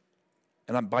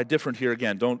 and by different here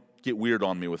again, don't get weird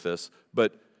on me with this,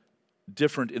 but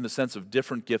different in the sense of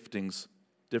different giftings,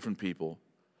 different people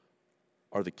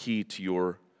are the key to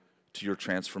your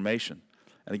transformation.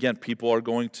 And again, people are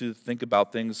going to think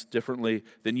about things differently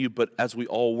than you, but as we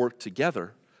all work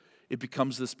together, it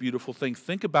becomes this beautiful thing.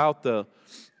 Think about the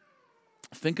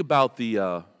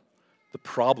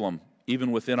problem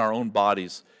even within our own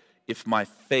bodies if my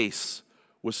face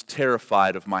was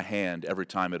terrified of my hand every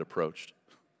time it approached.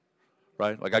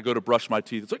 Right? Like I go to brush my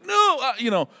teeth. It's like,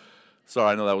 no,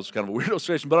 sorry, I know that was kind of a weird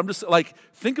illustration, but I'm just like,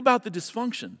 think about the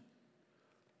dysfunction.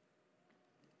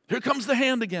 Here comes the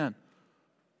hand again.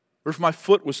 Or if my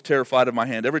foot was terrified of my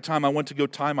hand, every time I went to go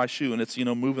tie my shoe and it's,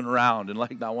 moving around and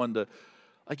like not wanting to,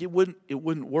 like it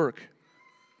wouldn't work.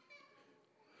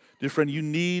 Dear friend, you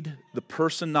need the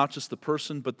person, not just the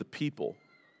person, but the people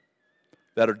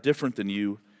that are different than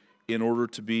you in order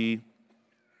to be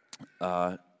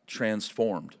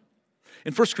transformed.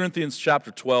 In 1 Corinthians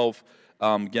chapter 12,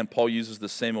 again, Paul uses the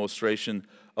same illustration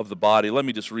of the body. Let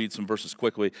me just read some verses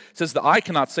quickly. It says, the eye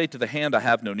cannot say to the hand, I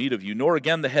have no need of you, nor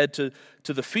again the head to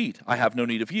the feet, I have no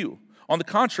need of you. On the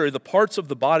contrary, the parts of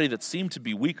the body that seem to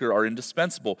be weaker are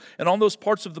indispensable. And on those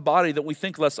parts of the body that we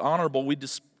think less honorable, we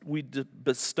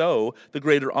bestow the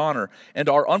greater honor, and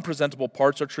our unpresentable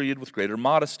parts are treated with greater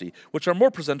modesty, which our more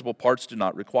presentable parts do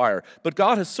not require. But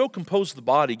God has so composed the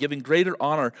body, giving greater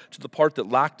honor to the part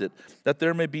that lacked it, that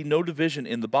there may be no division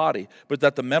in the body, but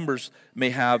that the members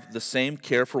may have the same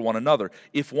care for one another.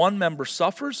 If one member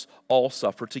suffers, all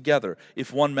suffer together.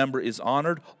 If one member is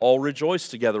honored, all rejoice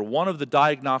together. One of the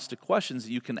diagnostic questions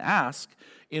that you can ask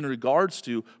in regards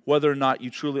to whether or not you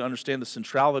truly understand the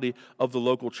centrality of the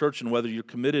local church and whether you're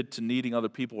committed to needing other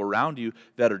people around you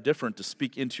that are different to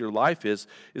speak into your life is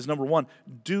number one,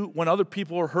 when other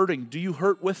people are hurting, do you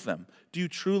hurt with them? Do you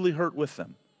truly hurt with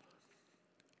them?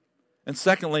 And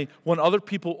secondly, when other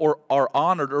people are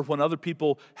honored or when other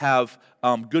people have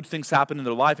good things happen in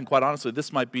their life, and quite honestly,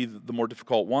 this might be the more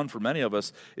difficult one for many of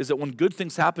us, is that when good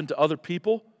things happen to other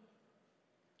people,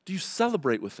 do you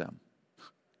celebrate with them?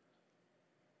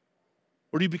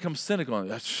 Or do you become cynical and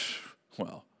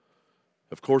well,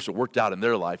 of course it worked out in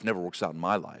their life, never works out in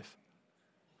my life.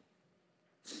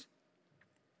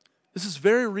 This is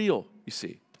very real, you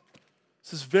see.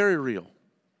 This is very real.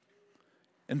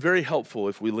 And very helpful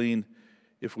if we lean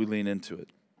into it.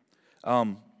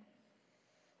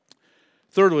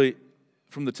 Thirdly,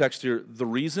 from the text here, the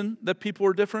reason that people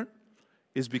are different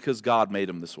is because God made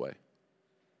them this way.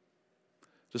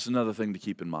 Just another thing to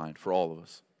keep in mind for all of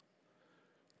us.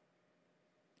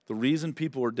 The reason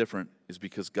people are different is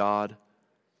because God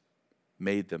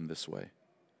made them this way.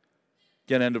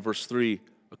 Again, end of verse 3,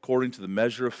 according to the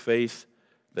measure of faith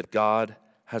that God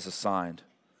has assigned.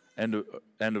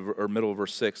 Middle of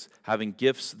verse 6, having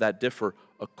gifts that differ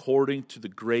according to the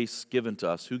grace given to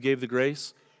us. Who gave the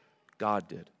grace? God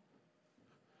did.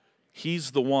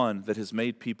 He's the one that has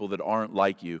made people that aren't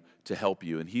like you to help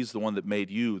you, and He's the one that made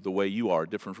you the way you are,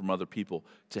 different from other people,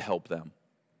 to help them.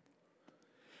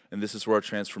 And this is where our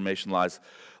transformation lies.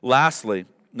 Lastly,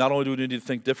 not only do we need to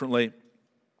think differently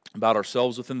about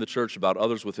ourselves within the church, about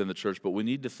others within the church, but we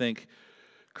need to think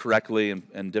correctly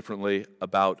and differently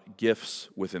about gifts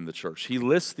within the church. He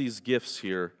lists these gifts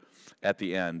here at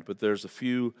the end, but there's a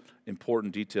few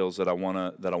important details that I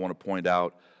want to point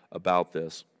out about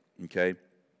this. Okay,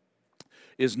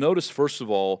 is notice, first of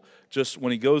all, just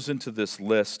when he goes into this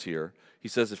list here, he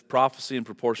says, if prophecy in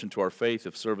proportion to our faith,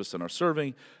 if service in our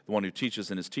serving, the one who teaches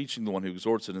in his teaching, the one who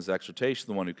exhorts in his exhortation,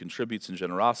 the one who contributes in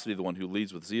generosity, the one who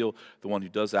leads with zeal, the one who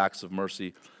does acts of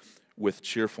mercy with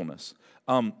cheerfulness.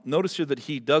 Notice here that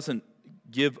he doesn't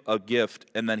give a gift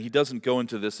and then he doesn't go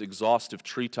into this exhaustive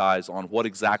treatise on what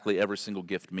exactly every single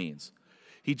gift means.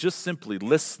 He just simply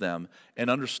lists them and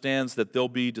understands that they'll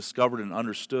be discovered and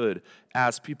understood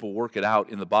as people work it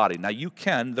out in the body. Now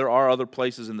there are other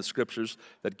places in the scriptures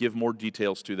that give more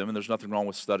details to them, and there's nothing wrong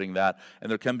with studying that,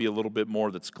 and there can be a little bit more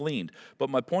that's gleaned.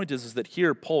 But my point is that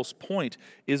here, Paul's point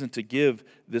isn't to give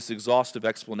this exhaustive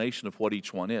explanation of what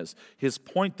each one is. His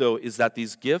point, though, is that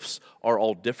these gifts are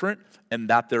all different and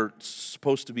that they're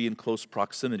supposed to be in close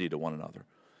proximity to one another.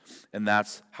 And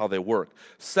that's how they work.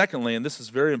 Secondly, and this is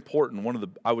very important,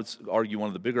 I would argue one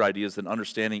of the bigger ideas than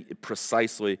understanding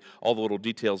precisely all the little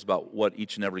details about what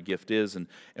each and every gift is and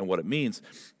what it means,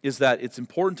 is that it's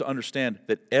important to understand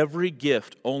that every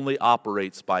gift only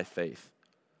operates by faith.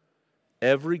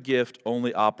 Every gift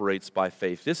only operates by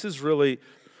faith. This is really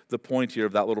the point here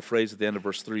of that little phrase at the end of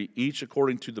verse 3, each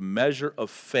according to the measure of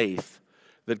faith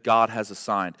that God has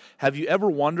assigned. Have you ever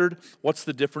wondered what's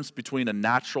the difference between a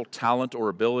natural talent or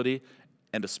ability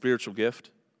and a spiritual gift?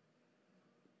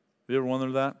 Have you ever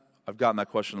wondered that? I've gotten that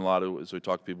question a lot as we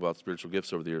talk to people about spiritual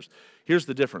gifts over the years. Here's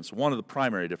the difference, one of the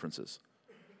primary differences.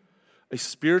 A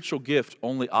spiritual gift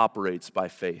only operates by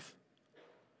faith.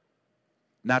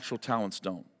 Natural talents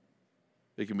don't.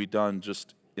 It can be done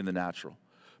just in the natural.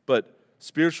 But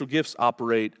spiritual gifts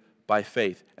operate by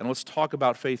faith. And let's talk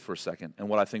about faith for a second and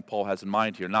what I think Paul has in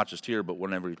mind here, not just here, but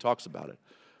whenever he talks about it.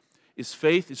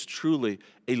 Faith is truly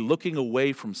a looking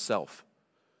away from self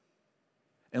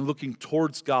and looking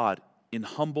towards God in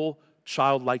humble,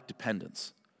 childlike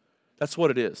dependence. That's what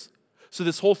it is. So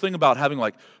this whole thing about having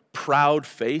like proud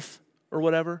faith or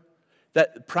whatever,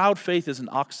 that proud faith is an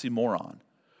oxymoron.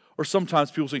 Or sometimes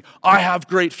people say, I have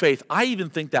great faith. I even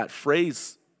think that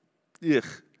phrase,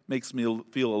 makes me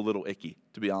feel a little icky,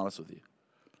 to be honest with you.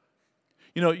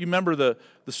 You know, you remember the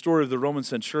story of the Roman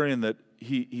centurion that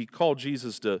he called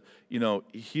Jesus to,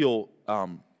 heal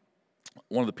one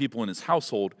of the people in his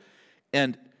household.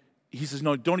 And he says,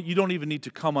 no, you don't even need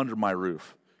to come under my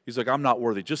roof. He's like, I'm not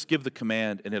worthy. Just give the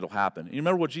command and it'll happen. And you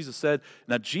remember what Jesus said?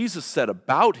 Now, Jesus said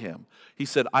about him, he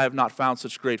said, I have not found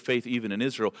such great faith even in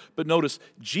Israel. But notice,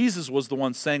 Jesus was the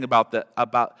one saying that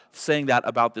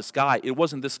about this guy. It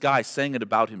wasn't this guy saying it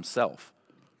about himself.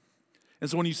 And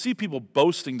so when you see people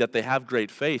boasting that they have great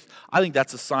faith, I think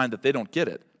that's a sign that they don't get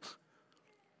it.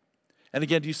 And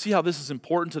again, do you see how this is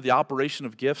important to the operation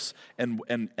of gifts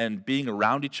and being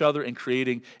around each other and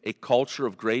creating a culture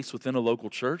of grace within a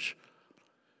local church?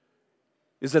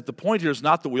 Is that the point here is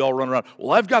not that we all run around,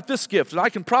 well, I've got this gift, and I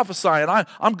can prophesy, and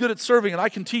I'm good at serving, and I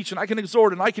can teach, and I can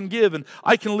exhort, and I can give, and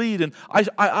I can lead, and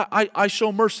I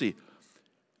show mercy.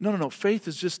 No. Faith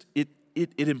is just, it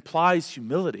implies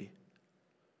humility.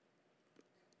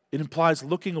 It implies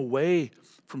looking away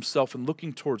from self and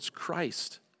looking towards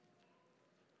Christ.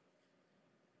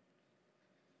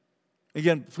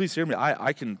 Again, please hear me.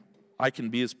 I can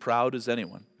be as proud as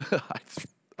anyone.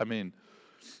 I mean,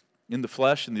 in the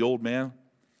flesh, in the old man,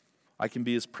 I can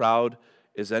be as proud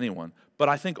as anyone. But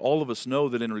I think all of us know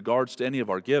that in regards to any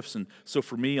of our gifts, and so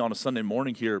for me on a Sunday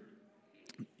morning here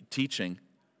teaching,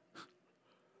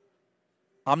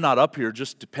 I'm not up here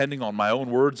just depending on my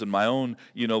own words and my own,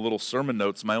 little sermon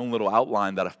notes, my own little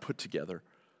outline that I've put together.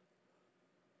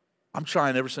 I'm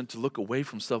trying ever since to look away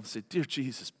from self and say, dear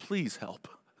Jesus, please help.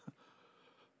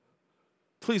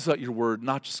 Please let your word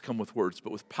not just come with words,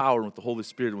 but with power and with the Holy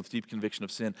Spirit and with deep conviction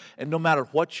of sin. And no matter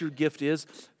what your gift is,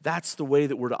 that's the way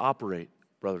that we're to operate,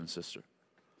 brother and sister.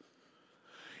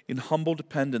 In humble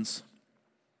dependence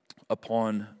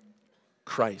upon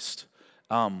Christ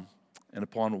and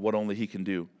upon what only He can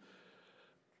do.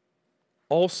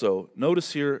 Also,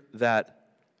 notice here that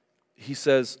he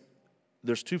says,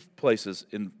 there's two places.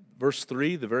 In verse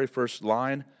 3, the very first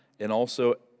line, and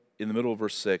also in the middle of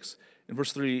verse 6. In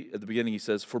verse 3, at the beginning, he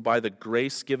says, for by the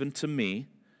grace given to me,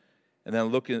 and then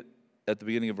look at the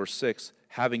beginning of verse 6,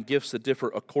 having gifts that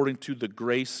differ according to the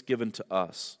grace given to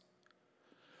us.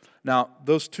 Now,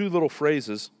 those two little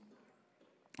phrases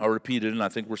are repeated, and I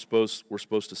think we're supposed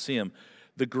to see them.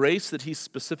 The grace that he's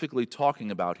specifically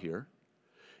talking about here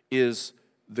is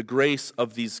the grace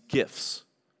of these gifts.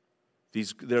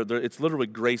 It's literally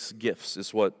grace gifts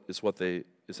is how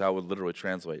it would literally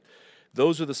translate.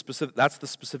 That's the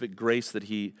specific grace that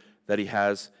he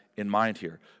has in mind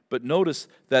here. But notice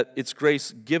that it's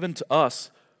grace given to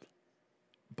us,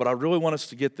 but I really want us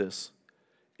to get this,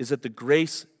 is that the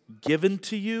grace given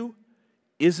to you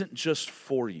isn't just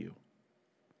for you.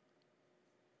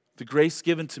 The grace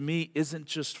given to me isn't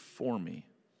just for me.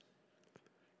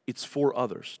 It's for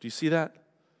others. Do you see that?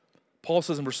 Paul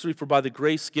says in verse 3, for by the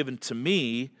grace given to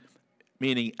me,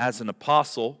 meaning as an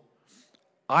apostle,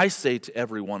 I say to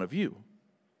every one of you.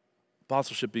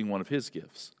 Apostleship being one of his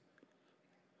gifts.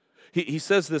 He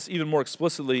says this even more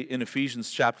explicitly in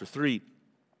Ephesians chapter 3.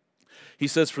 He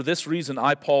says, for this reason,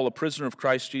 I, Paul, a prisoner of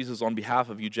Christ Jesus, on behalf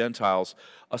of you Gentiles,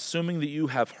 assuming that you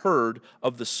have heard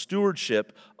of the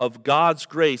stewardship of God's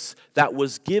grace that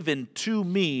was given to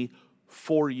me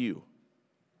for you.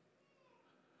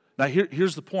 Now,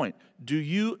 here's the point. Do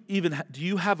you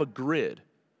have a grid?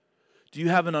 Do you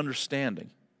have an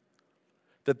understanding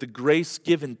that the grace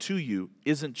given to you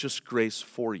isn't just grace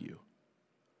for you?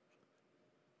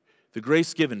 The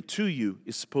grace given to you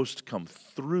is supposed to come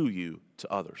through you to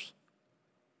others.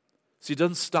 See, it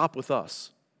doesn't stop with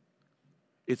us.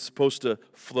 It's supposed to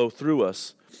flow through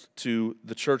us to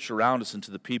the church around us and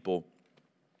to the people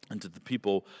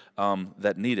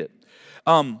that need it.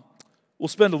 We'll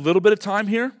spend a little bit of time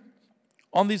here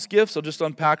on these gifts. I'll just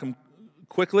unpack them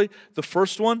quickly. The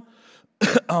first one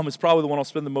is probably the one I'll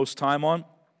spend the most time on,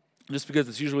 just because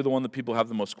it's usually the one that people have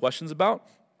the most questions about.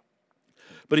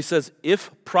 But he says,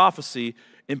 if prophecy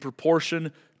in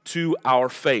proportion to our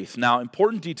faith. Now,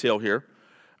 important detail here,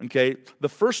 okay? The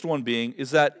first one being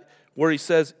is that where he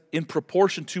says, in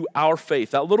proportion to our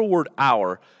faith. That little word,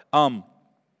 our,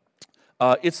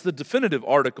 it's the definitive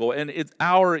article, and it's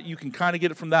our, you can kind of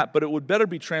get it from that, but it would better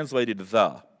be translated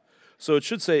the. So it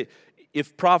should say,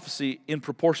 if prophecy in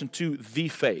proportion to the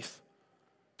faith.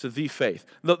 To the faith.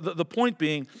 The point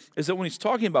being is that when he's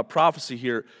talking about prophecy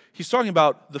here, he's talking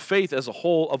about the faith as a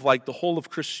whole of like the whole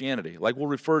of Christianity. Like we'll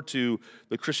refer to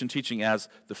the Christian teaching as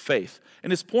the faith.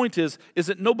 And his point is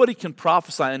that nobody can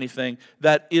prophesy anything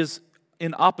that is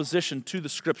in opposition to the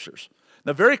Scriptures.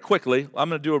 Now, very quickly, I'm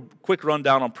going to do a quick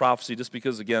rundown on prophecy just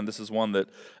because, again, this is one that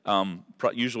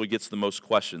usually gets the most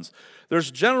questions.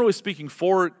 There's, generally speaking,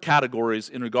 4 categories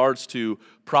in regards to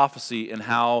prophecy and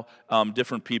how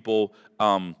different people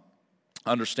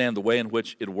understand the way in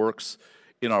which it works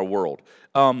in our world.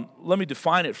 Let me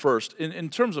define it first. In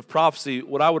terms of prophecy,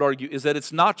 what I would argue is that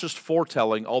it's not just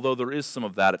foretelling, although there is some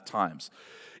of that at times.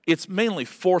 It's mainly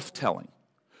forthtelling.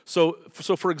 So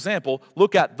for example,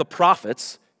 look at the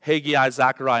prophets, Haggai,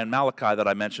 Zechariah, and Malachi that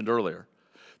I mentioned earlier.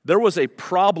 There was a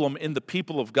problem in the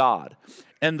people of God,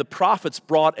 and the prophets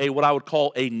brought what I would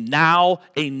call a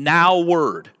now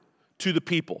word to the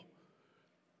people.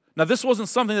 Now, this wasn't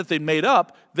something that they made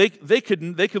up. They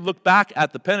could look back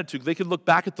at the Pentateuch, they could look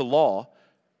back at the law,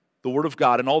 the Word of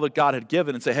God, and all that God had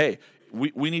given, and say, hey,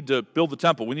 we need to build the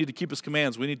temple. We need to keep His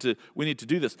commands. We need to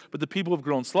do this. But the people have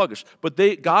grown sluggish. But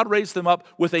God raised them up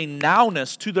with a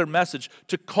nowness to their message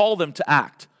to call them to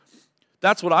act.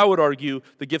 That's what I would argue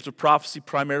the gift of prophecy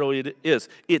primarily is.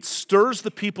 It stirs the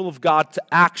people of God to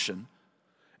action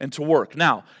and to work.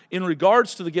 Now, in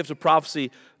regards to the gift of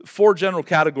prophecy, 4 general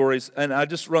categories, and I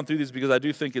just run through these because I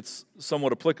do think it's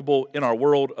somewhat applicable in our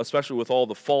world, especially with all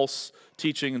the false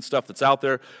teaching and stuff that's out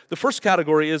there. The first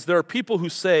category is there are people who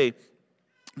say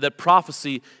that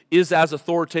prophecy is as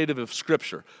authoritative as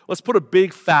Scripture. Let's put a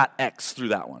big fat X through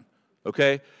that one,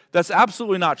 okay? That's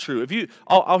absolutely not true.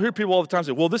 I'll hear people all the time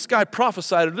say, well, this guy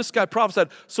prophesied, or this guy prophesied,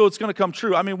 so it's going to come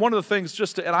true. I mean, one of the things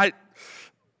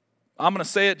I'm going to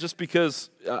say it just because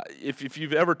if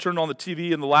you've ever turned on the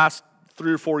TV in the last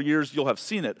 3 or 4 years, you'll have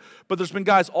seen it. But there's been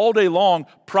guys all day long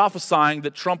prophesying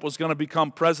that Trump was going to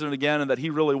become president again and that he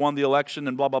really won the election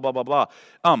and blah, blah, blah, blah,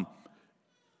 blah.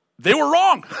 They were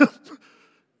wrong.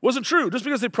 Wasn't true. Just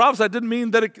because they prophesied didn't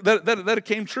mean that it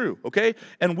came true, okay?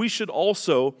 And we should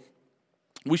also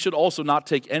not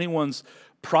take anyone's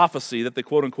prophecy that they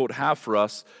quote-unquote have for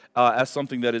us as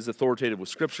something that is authoritative with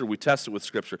Scripture. We test it with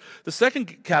Scripture. The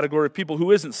second category of people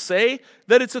who isn't say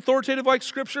that it's authoritative like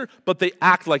Scripture, but they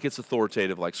act like it's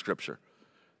authoritative like Scripture.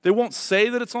 They won't say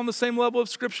that it's on the same level of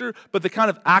Scripture, but they kind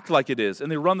of act like it is,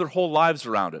 and they run their whole lives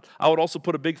around it. I would also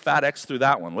put a big fat X through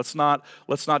that one. Let's not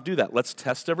do that. Let's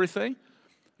test everything.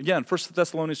 Again, 1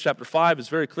 Thessalonians chapter 5 is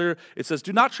very clear. It says,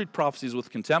 do not treat prophecies with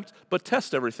contempt, but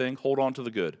test everything, hold on to the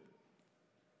good.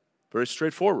 Very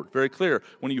straightforward, very clear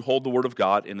when you hold the Word of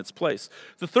God in its place.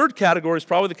 The third category is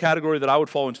probably the category that I would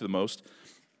fall into the most.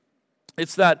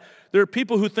 It's that there are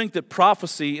people who think that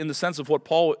prophecy, in the sense of what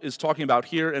Paul is talking about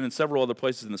here and in several other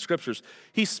places in the Scriptures,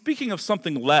 he's speaking of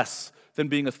something less than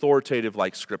being authoritative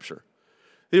like Scripture.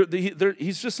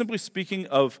 He's just simply speaking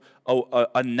of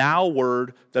a now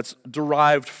word that's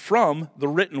derived from the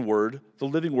written word, the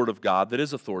living Word of God, that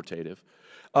is authoritative.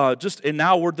 just a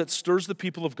now word that stirs the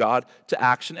people of God to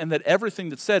action, and that everything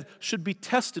that's said should be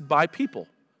tested by people.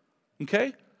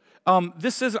 Okay?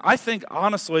 This isn't, I think,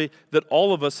 honestly, that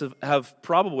all of us have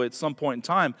probably at some point in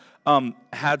time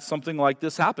had something like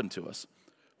this happen to us.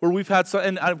 Where we've had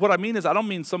some, and what I mean is, I don't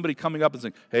mean somebody coming up and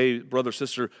saying, hey, brother,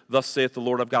 sister, thus saith the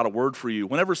Lord, I've got a word for you.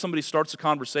 Whenever somebody starts a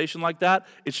conversation like that,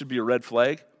 it should be a red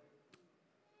flag.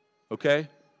 Okay?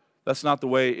 That's not the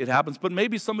way it happens. But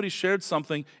maybe somebody shared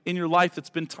something in your life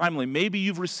that's been timely. Maybe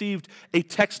you've received a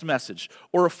text message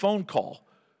or a phone call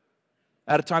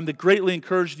at a time that greatly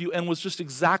encouraged you and was just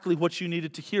exactly what you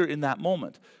needed to hear in that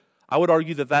moment. I would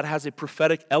argue that that has a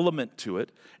prophetic element to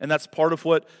it, and that's part of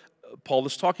what Paul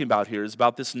is talking about here, is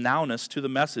about this nowness to the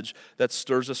message that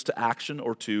stirs us to action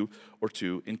or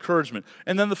to encouragement.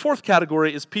 And then the fourth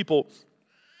category is people,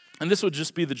 and this would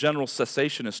just be the general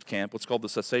cessationist camp, what's called the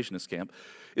cessationist camp,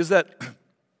 is that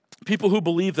people who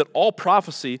believe that all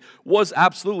prophecy was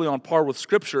absolutely on par with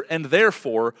Scripture, and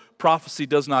therefore prophecy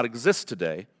does not exist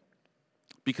today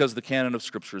because the canon of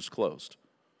Scripture is closed.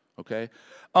 Okay?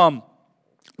 A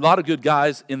lot of good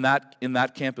guys in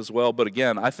that camp as well, but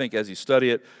again, I think as you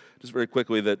study it, just very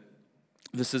quickly, that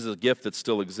this is a gift that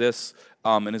still exists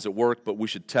and is at work, but we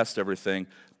should test everything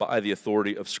by the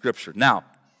authority of Scripture. Now,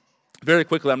 very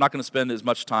quickly, I'm not going to spend as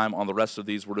much time on the rest of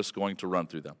these. We're just going to run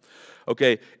through them.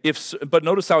 Okay, but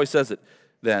notice how he says it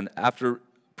then. After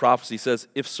prophecy, he says,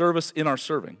 if service in our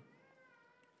serving,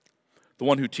 the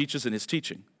one who teaches in his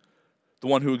teaching, the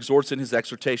one who exhorts in his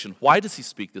exhortation. Why does he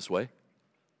speak this way?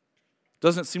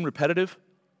 Doesn't it seem repetitive?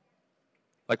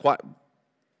 Like why?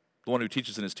 The one who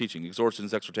teaches in his teaching, exhorts in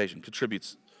his exhortation,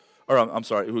 contributes, or I'm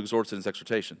sorry, who exhorts in his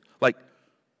exhortation. Like,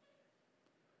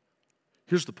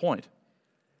 here's the point.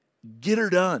 Get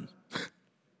her done.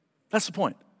 That's the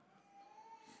point.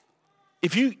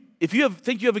 If you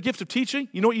think you have a gift of teaching,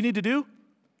 you know what you need to do?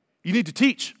 You need to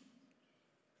teach.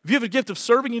 If you have a gift of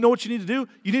serving, you know what you need to do?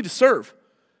 You need to serve.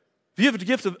 If you have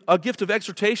a gift of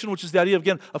exhortation, which is the idea,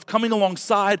 again, of coming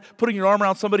alongside, putting your arm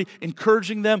around somebody,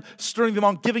 encouraging them, stirring them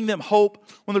on, giving them hope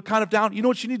when they're kind of down, you know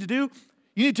what you need to do?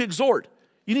 You need to exhort.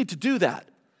 You need to do that.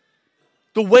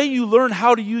 The way you learn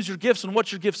how to use your gifts and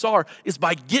what your gifts are is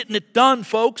by getting it done,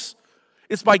 folks.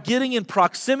 It's by getting in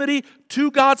proximity to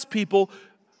God's people,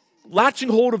 latching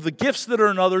hold of the gifts that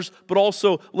are in others, but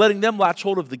also letting them latch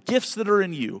hold of the gifts that are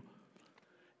in you,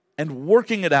 and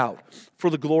working it out for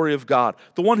the glory of God.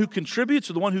 The one who contributes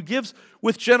or the one who gives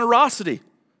with generosity.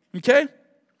 Okay?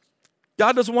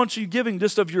 God doesn't want you giving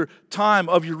just of your time,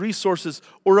 of your resources,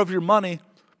 or of your money,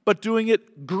 but doing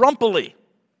it grumpily.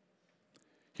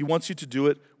 He wants you to do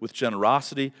it with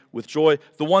generosity, with joy.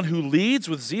 The one who leads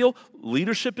with zeal,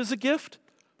 leadership is a gift.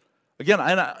 Again,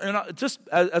 just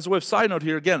as a way of side note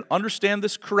here, again, understand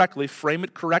this correctly, frame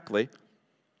it correctly.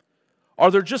 Are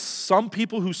there just some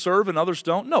people who serve and others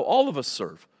don't? No, all of us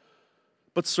serve.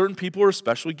 But certain people are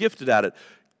especially gifted at it.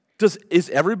 Is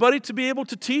everybody to be able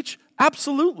to teach?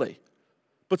 Absolutely.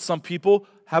 But some people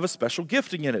have a special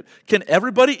gifting in it. Can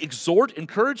everybody exhort,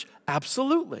 encourage?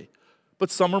 Absolutely. But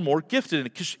some are more gifted in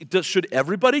it. Should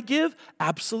everybody give?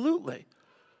 Absolutely.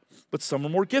 But some are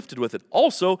more gifted with it.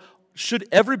 Also, should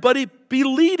everybody be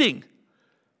leading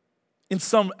in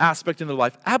some aspect in their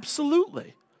life?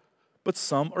 Absolutely. But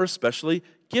some are especially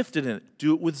gifted in it.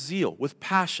 Do it with zeal, with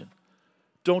passion.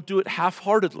 Don't do it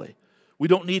half-heartedly. We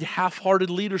don't need half-hearted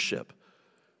leadership.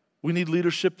 We need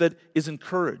leadership that is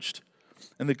encouraged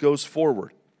and that goes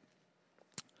forward.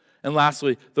 And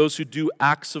lastly, those who do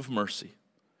acts of mercy.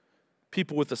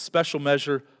 People with a special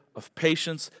measure of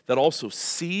patience that also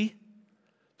see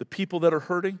the people that are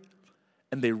hurting,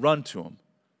 and they run to them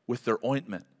with their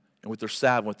ointment and with their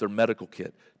salve and with their medical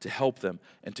kit to help them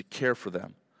and to care for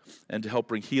them and to help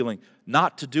bring healing.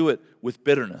 Not to do it with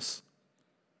bitterness,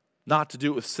 not to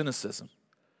do it with cynicism.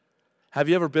 Have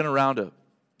you ever been around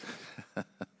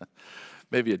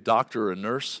maybe a doctor or a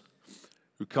nurse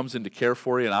who comes in to care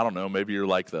for you, and I don't know, maybe you're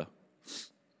like the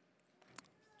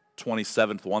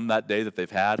 27th one that day that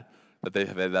they've had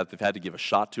to give a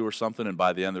shot to or something, and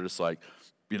by the end they're just like,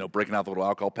 breaking out the little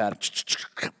alcohol pad,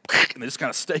 and they just kind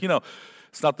of stay,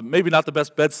 it's maybe not the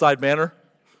best bedside manner.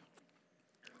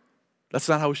 That's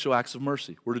not how we show acts of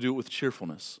mercy. We're to do it with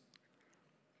cheerfulness,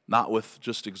 not with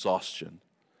just exhaustion.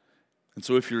 And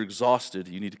so if you're exhausted,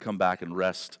 you need to come back and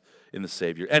rest in the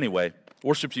Savior. Anyway,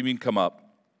 worship team, you can come up,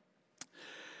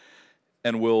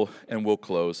 and we'll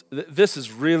close. This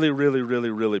is really, really,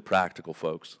 really, really practical,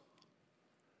 folks.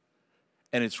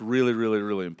 And it's really, really,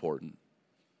 really important.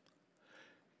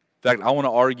 In fact, I want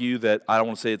to argue that, I don't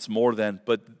want to say it's more than,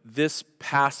 but this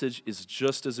passage is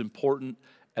just as important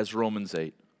as Romans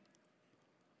 8.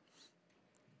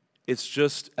 it's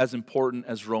just as important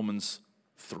as Romans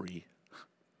 3.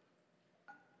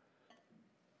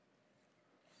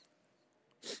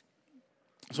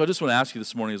 So I just want to ask you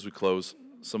this morning as we close,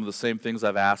 some of the same things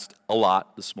I've asked a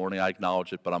lot this morning. I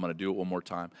acknowledge it, but I'm going to do it one more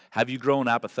time. Have you grown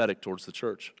apathetic towards the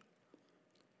church?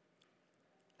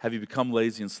 Have you become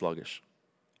lazy and sluggish?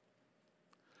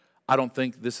 I don't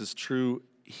think this is true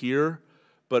here,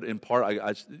 but in part,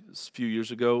 a few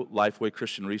years ago, Lifeway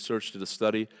Christian Research did a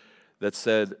study that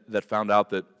found out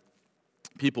that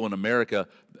people in America,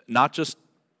 not just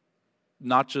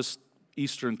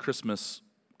Easter and Christmas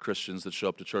Christians that show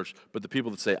up to church, but the people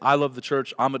that say, I love the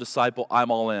church, I'm a disciple, I'm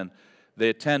all in, they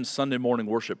attend Sunday morning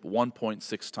worship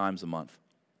 1.6 times a month.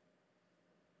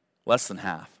 Less than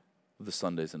half of the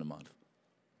Sundays in a month.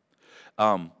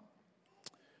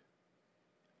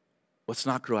 Let's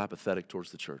not grow apathetic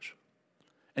towards the church.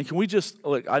 And can we just,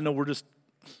 I know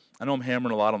I'm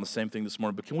hammering a lot on the same thing this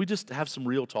morning, but can we just have some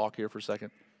real talk here for a second?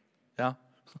 Yeah?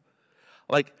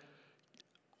 Let's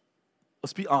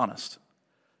be honest.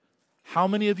 How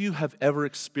many of you have ever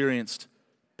experienced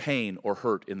pain or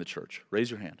hurt in the church? Raise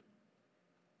your hand.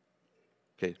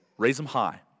 Okay, raise them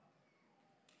high.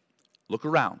 Look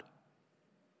around.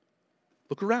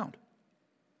 Look around.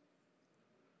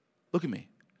 Look at me.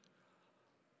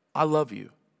 I love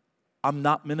you. I'm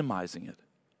not minimizing it.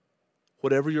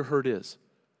 Whatever your hurt is.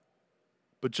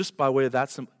 But just by way of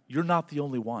that, you're not the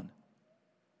only one.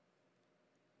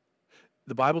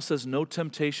 The Bible says no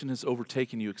temptation has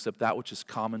overtaken you except that which is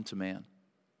common to man.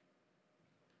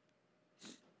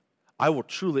 I will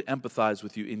truly empathize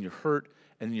with you in your hurt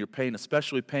and in your pain,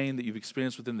 especially pain that you've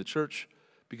experienced within the church,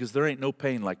 because there ain't no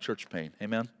pain like church pain.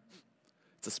 Amen?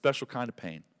 It's a special kind of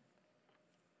pain.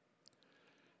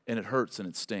 And it hurts and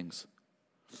it stings.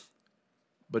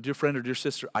 But dear friend or dear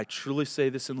sister, I truly say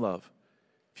this in love,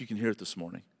 if you can hear it this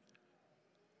morning.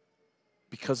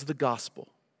 Because of the gospel,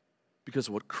 because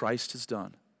of what Christ has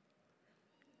done,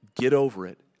 get over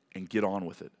it and get on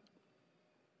with it.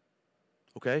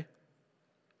 Okay?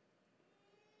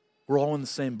 We're all in the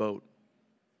same boat.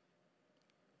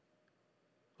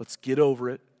 Let's get over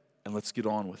it and let's get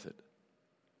on with it.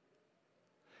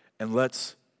 And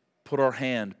let's put our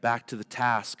hand back to the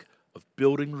task of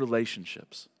building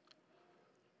relationships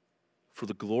for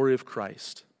the glory of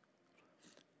Christ,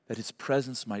 that His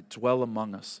presence might dwell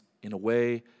among us in a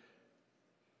way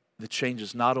that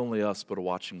changes not only us, but a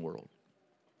watching world.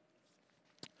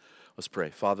 Let's pray.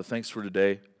 Father, thanks for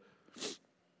today.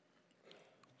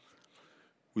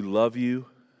 We love you.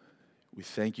 We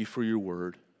thank you for your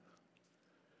word.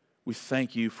 We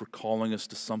thank you for calling us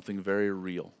to something very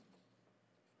real.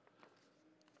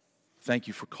 Thank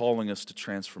you for calling us to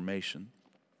transformation.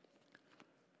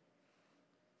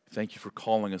 Thank you for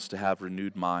calling us to have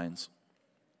renewed minds.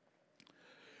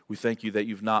 We thank you that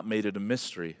you've not made it a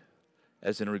mystery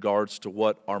as in regards to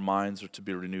what our minds are to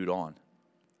be renewed on.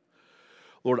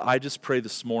 Lord, I just pray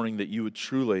this morning that you would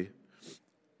truly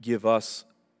give us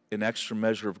an extra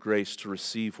measure of grace to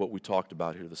receive what we talked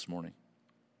about here this morning.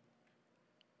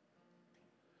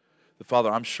 But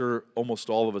Father, I'm sure almost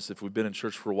all of us, if we've been in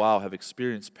church for a while, have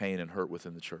experienced pain and hurt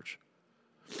within the church.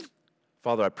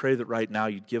 Father, I pray that right now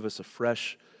you'd give us a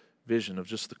fresh vision of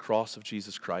just the cross of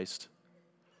Jesus Christ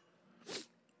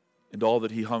and all that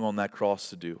He hung on that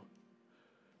cross to do,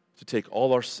 to take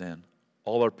all our sin,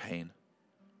 all our pain,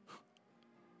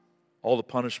 all the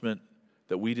punishment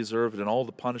that we deserved and all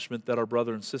the punishment that our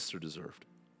brother and sister deserved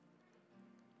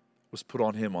was put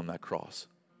on Him on that cross.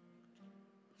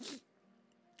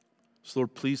 So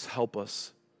Lord, please help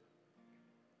us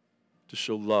to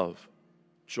show love,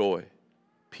 joy,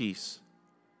 peace,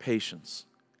 patience,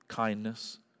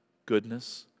 kindness,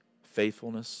 goodness,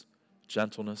 faithfulness,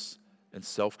 gentleness, and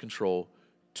self-control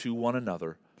to one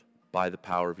another by the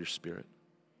power of your Spirit.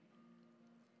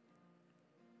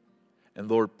 And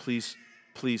Lord, please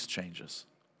change us.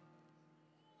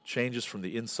 Change us from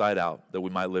the inside out that we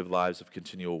might live lives of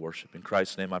continual worship. In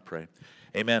Christ's name I pray.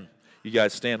 Amen. You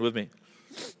guys stand with me.